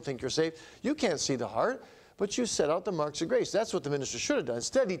I don't think you're saved. You can't see the heart, but you set out the marks of grace. That's what the minister should have done.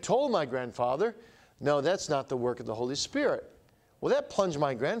 Instead, he told my grandfather, no, that's not the work of the Holy Spirit. Well, that plunged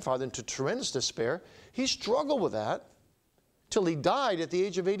my grandfather into tremendous despair. He struggled with that till he died at the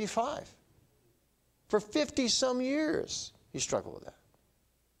age of 85. For 50-some years, he struggled with that.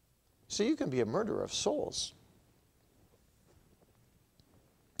 So you can be a murderer of souls.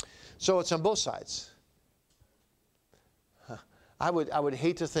 So it's on both sides. I would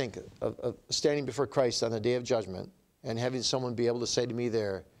hate to think of standing before Christ on the day of judgment and having someone be able to say to me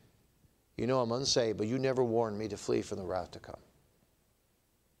there, you know I'm unsaved, but you never warned me to flee from the wrath to come.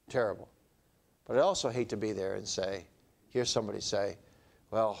 Terrible. But I also hate to be there and hear somebody say,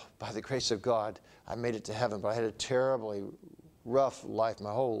 well, by the grace of God, I made it to heaven, but I had a terribly rough life.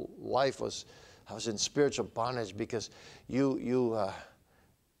 My whole life I was in spiritual bondage because you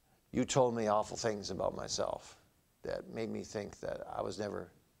told me awful things about myself that made me think that I was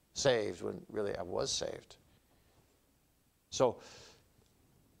never saved when really I was saved. So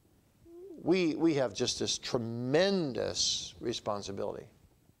we have just this tremendous responsibility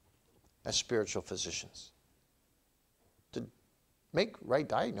as spiritual physicians to make right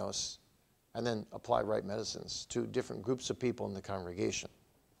diagnosis and then apply right medicines to different groups of people in the congregation.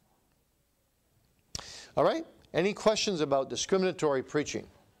 All right? Any questions about discriminatory preaching?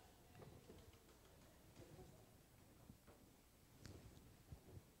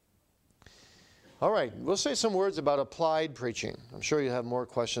 All right, we'll say some words about applied preaching. I'm sure you'll have more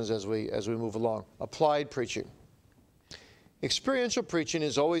questions as we move along. Applied preaching. Experiential preaching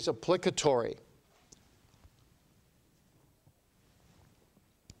is always applicatory.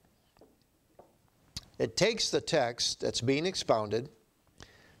 It takes the text that's being expounded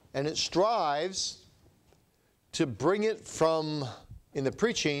and it strives to bring it from, in the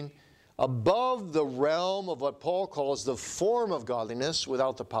preaching, above the realm of what Paul calls the form of godliness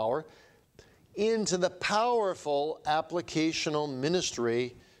without the power, into the powerful applicational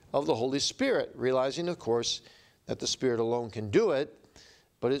ministry of the Holy Spirit, realizing, of course, that the Spirit alone can do it,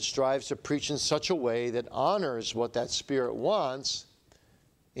 but it strives to preach in such a way that honors what that Spirit wants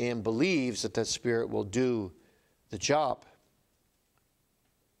and believes that that Spirit will do the job.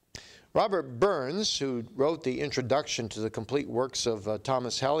 Robert Burns, who wrote the introduction to the complete works of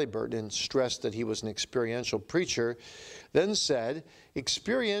Thomas Halliburton and stressed that he was an experiential preacher, then said,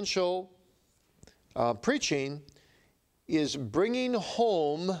 experiential preaching is bringing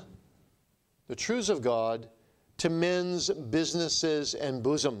home the truths of God to men's businesses and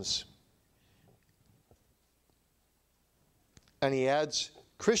bosoms. And he adds,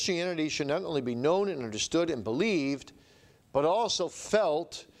 Christianity should not only be known and understood and believed, but also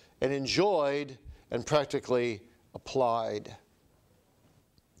felt and enjoyed and practically applied.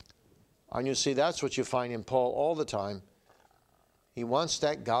 And you see, that's what you find in Paul all the time. He wants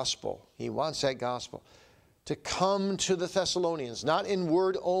that gospel. He wants that gospel to come to the Thessalonians, not in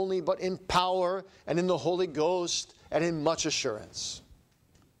word only, but in power and in the Holy Ghost and in much assurance.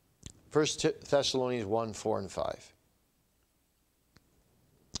 1 Thessalonians 1, 4, and 5.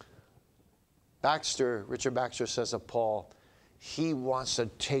 Richard Baxter says of Paul, he wants to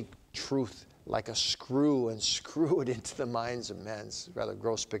take truth like a screw and screw it into the minds of men. It's a rather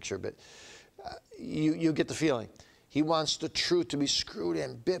gross picture, but you get the feeling. He wants the truth to be screwed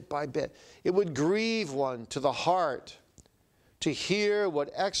in bit by bit. It would grieve one to the heart to hear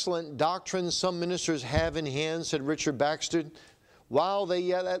what excellent doctrine some ministers have in hand, said Richard Baxter, while they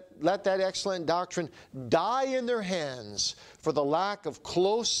yet let that excellent doctrine die in their hands for the lack of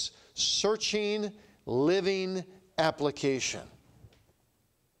close, searching, living application.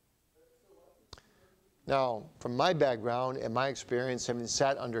 Now, from my background and my experience, having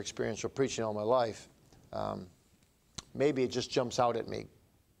sat under experiential preaching all my life, maybe it just jumps out at me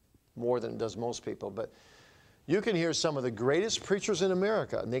more than it does most people. But you can hear some of the greatest preachers in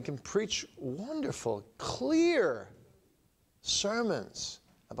America, and they can preach wonderful, clear sermons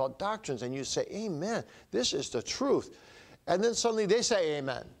about doctrines, and you say, amen, this is the truth. And then suddenly they say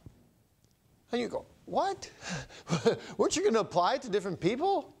amen. And you go, what? Weren't you going to apply it to different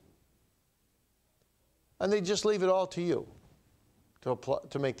people? And they just leave it all to you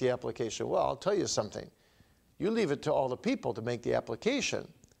to make the application. Well, I'll tell you something. You leave it to all the people to make the application.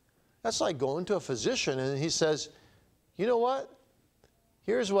 That's like going to a physician and he says, you know what?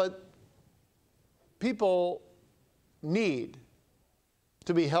 Here's what people need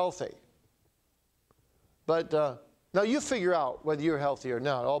to be healthy. But now you figure out whether you're healthy or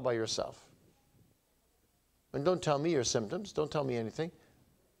not all by yourself. And don't tell me your symptoms. Don't tell me anything.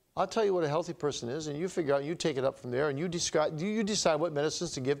 I'll tell you what a healthy person is, and you figure out, you take it up from there, and you decide what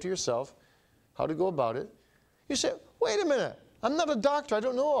medicines to give to yourself, how to go about it. You say, wait a minute, I'm not a doctor, I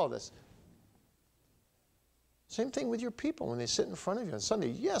don't know all this. Same thing with your people when they sit in front of you on Sunday.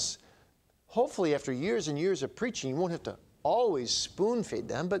 Yes, hopefully after years and years of preaching, you won't have to always spoon feed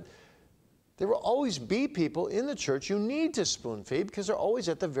them, but there will always be people in the church you need to spoon feed because they're always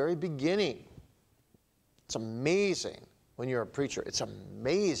at the very beginning. It's amazing. When you're a preacher, it's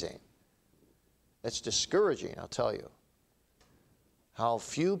amazing. It's discouraging, I'll tell you, how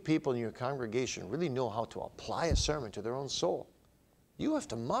few people in your congregation really know how to apply a sermon to their own soul. You have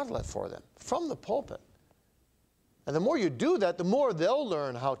to model it for them from the pulpit. And the more you do that, the more they'll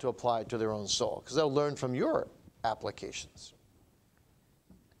learn how to apply it to their own soul, because they'll learn from your applications.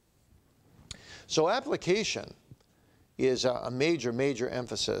 So application is a major, major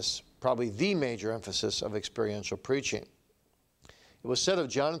emphasis, probably the major emphasis of experiential preaching. It was said of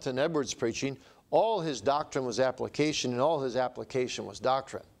Jonathan Edwards' preaching, all his doctrine was application, and all his application was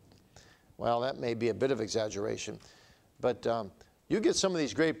doctrine. Well, that may be a bit of exaggeration, but you get some of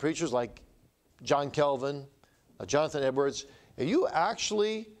these great preachers like John Calvin, Jonathan Edwards, and you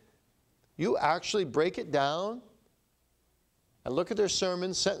actually break it down and look at their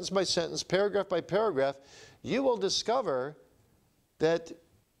sermons, sentence by sentence, paragraph by paragraph, you will discover that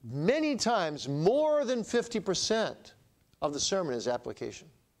many times more than 50% of the sermon is application.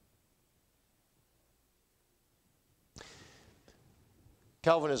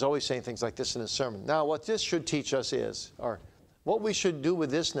 Calvin is always saying things like this in his sermon. Now, what this should teach us is, or what we should do with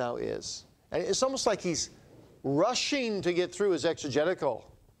this now is, and it's almost like he's rushing to get through his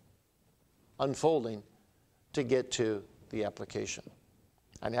exegetical unfolding to get to the application.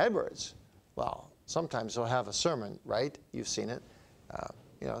 And Edwards, well, sometimes he'll have a sermon, right? You've seen it,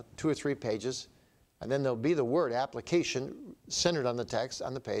 2 or 3 pages. And then there'll be the word application centered on the text,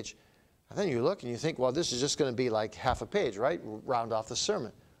 on the page. And then you look and you think, well, this is just going to be like half a page, right? Round off the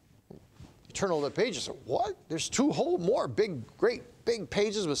sermon. You turn over the page and say, what? There's 2 whole more great big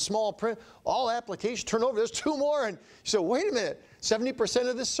pages with small print, all application. Turn over, there's 2 more. And you say, wait a minute, 70%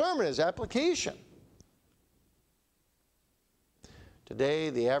 of this sermon is application.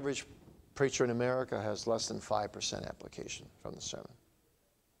 Today, the average preacher in America has less than 5% application from the sermon.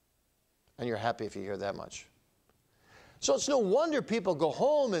 And you're happy if you hear that much. So it's no wonder people go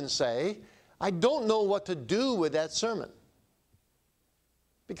home and say, I don't know what to do with that sermon.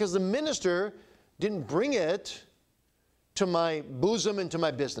 Because the minister didn't bring it to my bosom and to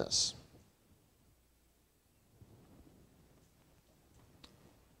my business.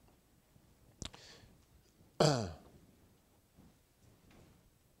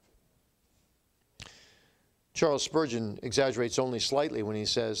 Charles Spurgeon exaggerates only slightly when he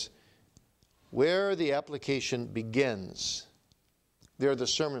says, where the application begins, there the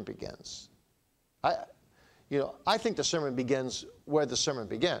sermon begins. I think the sermon begins where the sermon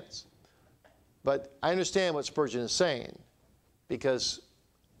begins. But I understand what Spurgeon is saying, because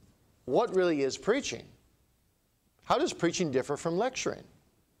what really is preaching? How does preaching differ from lecturing?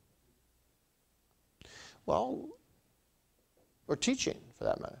 Well, or teaching, for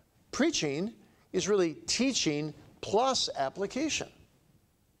that matter. Preaching is really teaching plus application.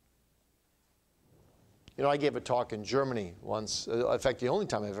 I gave a talk in Germany once. In fact, the only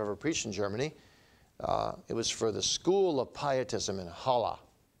time I've ever preached in Germany. It was for the School of Pietism in Halle.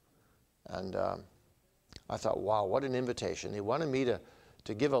 And I thought, wow, what an invitation. They wanted me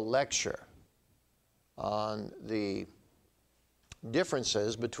to give a lecture on the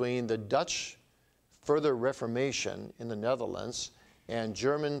differences between the Dutch further Reformation in the Netherlands and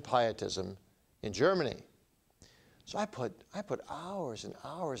German Pietism in Germany. So I put hours and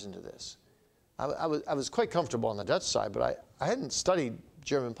hours into this. I was quite comfortable on the Dutch side, but I hadn't studied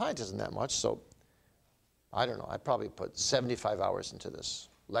German Pietism that much, so I don't know, I probably put 75 hours into this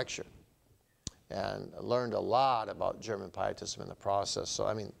lecture and learned a lot about German pietism in the process. So,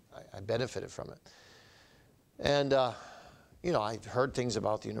 I mean, I benefited from it. And, you know, I heard things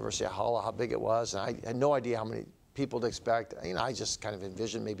about the University of Halle, how big it was, and I had no idea how many people to expect. You know, I just kind of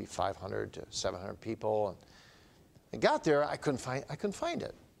envisioned maybe 500 to 700 people. And I got there, I couldn't find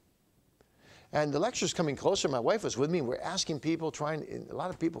it. And the lecture's coming closer. My wife was with me. We're asking people, a lot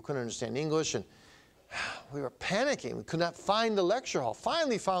of people couldn't understand English, and we were panicking. We could not find the lecture hall.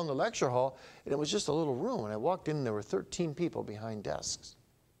 Finally found the lecture hall, and it was just a little room. And I walked in, and there were 13 people behind desks.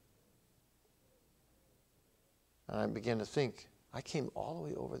 And I began to think, I came all the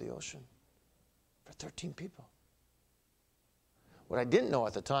way over the ocean for 13 people. What I didn't know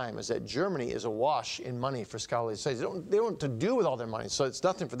at the time is that Germany is awash in money for scholarly studies. They don't know what to do with all their money, so it's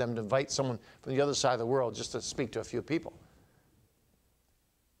nothing for them to invite someone from the other side of the world just to speak to a few people.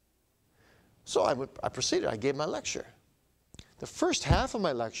 So I proceeded. I gave my lecture. The first half of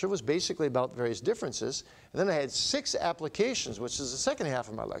my lecture was basically about various differences, and then I had 6 applications, which is the second half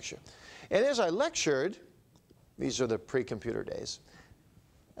of my lecture. And as I lectured, these are the pre-computer days,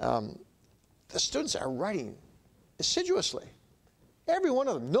 the students are writing assiduously. Every one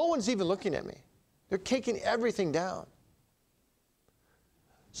of them. No one's even looking at me. They're taking everything down.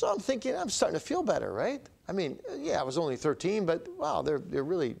 So I'm thinking, I'm starting to feel better, right? I mean, yeah, I was only 13, but wow, they're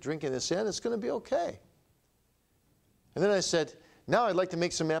really drinking this in. It's going to be okay. And then I said, now I'd like to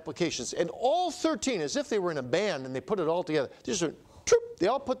make some applications. And all 13, as if they were in a band and they put it all together, just went, troop, they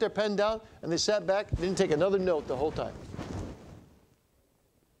all put their pen down and they sat back, didn't take another note the whole time.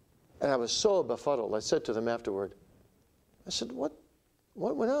 And I was so befuddled. I said to them afterward, I said, what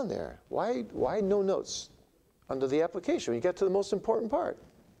went on there? Why no notes under the application when you got to the most important part?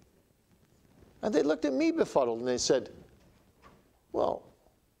 And they looked at me befuddled and they said, well,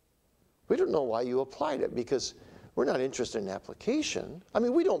 we don't know why you applied it because we're not interested in application. I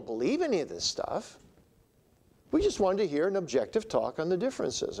mean, we don't believe any of this stuff. We just wanted to hear an objective talk on the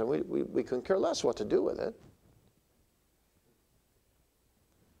differences, and we couldn't care less what to do with it.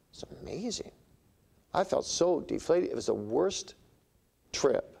 It's amazing. I felt so deflated. It was the worst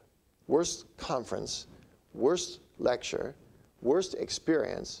trip, worst conference, worst lecture, worst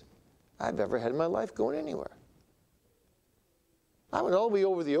experience I've ever had in my life going anywhere. I went all the way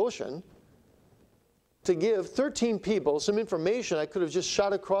over the ocean to give 13 people some information I could have just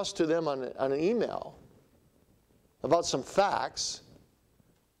shot across to them on an email about some facts,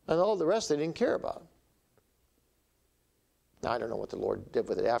 and all the rest they didn't care about. Now, I don't know what the Lord did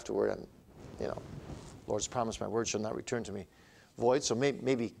with it afterward. And, you know, Lord's promised my word shall not return to me void, so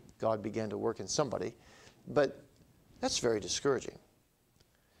maybe God began to work in somebody. But that's very discouraging.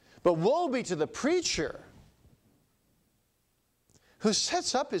 But woe be to the preacher who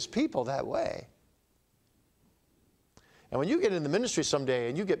sets up his people that way. And when you get in the ministry someday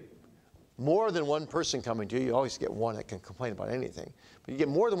and you get more than one person coming to you, you always get one that can complain about anything. But you get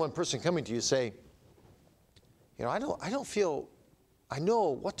more than one person coming to you, say, you know, I don't feel, I know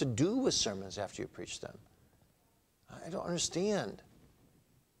what to do with sermons after you preach them. I don't understand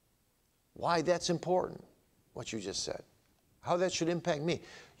why that's important, what you just said, how that should impact me.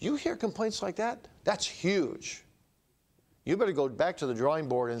 You hear complaints like that? That's huge. You better go back to the drawing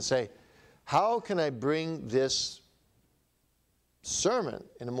board and say, how can I bring this sermon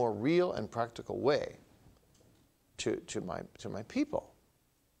in a more real and practical way to my people?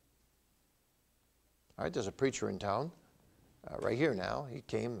 All right, there's a preacher in town, right here now. He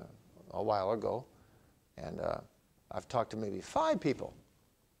came a while ago, and I've talked to maybe 5 people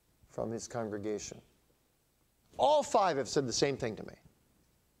from his congregation. All 5 have said the same thing to me,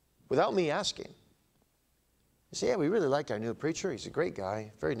 without me asking. They say, yeah, we really like our new preacher. He's a great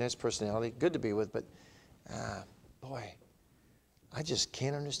guy, very nice personality, good to be with, but boy, I just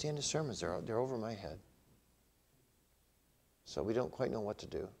can't understand his sermons. They're over my head. So we don't quite know what to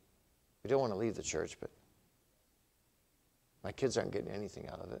do. We don't want to leave the church, but my kids aren't getting anything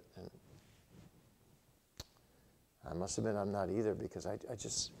out of it. And I must admit I'm not either, because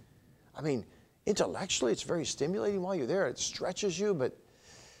I mean, intellectually it's very stimulating while you're there. It stretches you, but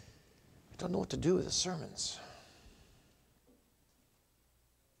I don't know what to do with the sermons.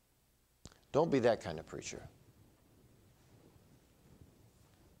 Don't be that kind of preacher.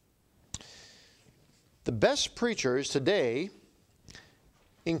 The best preachers today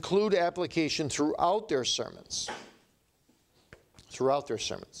include application throughout their sermons. Throughout their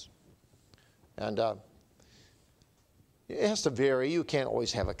sermons. And it has to vary. You can't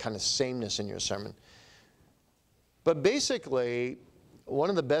always have a kind of sameness in your sermon. But basically, one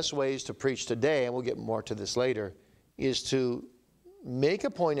of the best ways to preach today, and we'll get more to this later, is to make a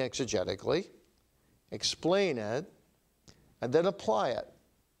point exegetically explain it, and then apply it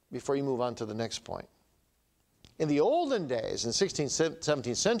before you move on to the next point. In the olden days, in the 16th,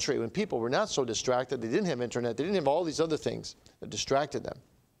 17th century, when people were not so distracted, they didn't have internet, they didn't have all these other things that distracted them.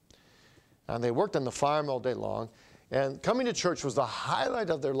 And they worked on the farm all day long, and coming to church was the highlight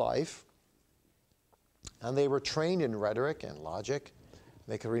of their life. And they were trained in rhetoric and logic.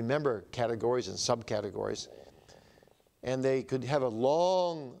 They could remember categories and subcategories. And they could have a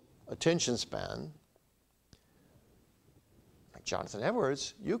long attention span. Like Jonathan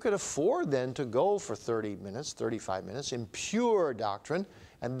Edwards, you could afford then to go for 30 minutes, 35 minutes in pure doctrine,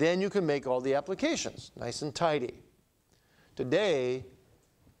 and then you can make all the applications, nice and tidy. Today,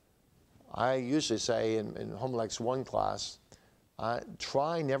 I usually say in Homelex 1 class,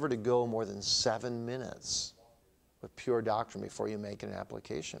 try never to go more than 7 minutes with pure doctrine before you make an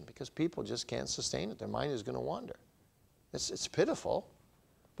application, because people just can't sustain it. Their mind is going to wander. It's pitiful,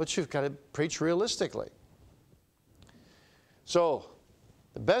 but you've got to preach realistically. So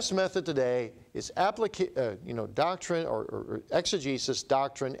the best method today is doctrine or exegesis,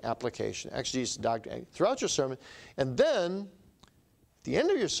 doctrine, application. Exegesis, doctrine, throughout your sermon. And then, at the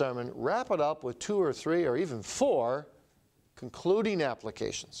end of your sermon, wrap it up with 2 or 3 or even 4 concluding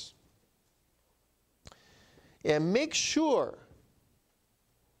applications. And make sure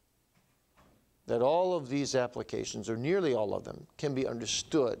that all of these applications, or nearly all of them, can be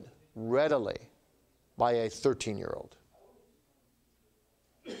understood readily by a 13-year-old.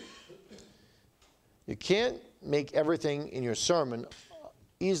 You can't make everything in your sermon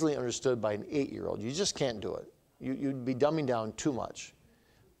easily understood by an 8-year-old. You just can't do it. You'd be dumbing down too much.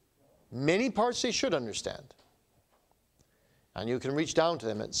 Many parts they should understand. And you can reach down to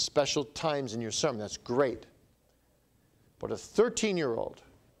them at special times in your sermon. That's great. But a 13-year-old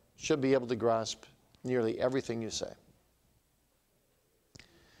should be able to grasp nearly everything you say.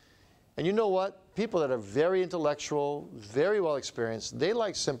 And you know what? People that are very intellectual, very well experienced, they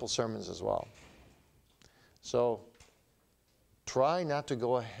like simple sermons as well. So try not to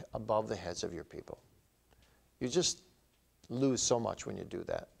go above the heads of your people. You just lose so much when you do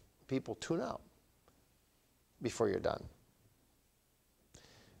that. People tune out before you're done.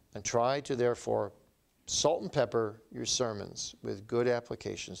 And try to, therefore, salt and pepper your sermons with good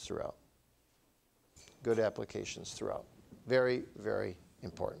applications throughout. Good applications throughout. Very, very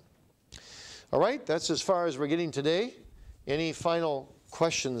important. All right, that's as far as we're getting today. Any final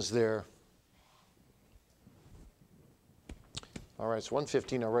questions there? All right, it's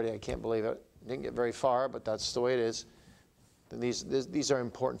 1:15 already. I can't believe it. Didn't get very far, but that's the way it is. And these are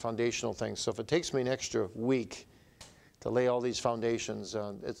important foundational things. So if it takes me an extra week to lay all these foundations,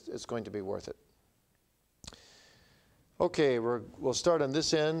 it's going to be worth it. Okay, we'll start on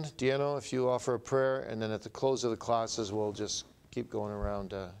this end. Deanno, if you offer a prayer, and then at the close of the classes, we'll just keep going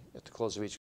around at the close of each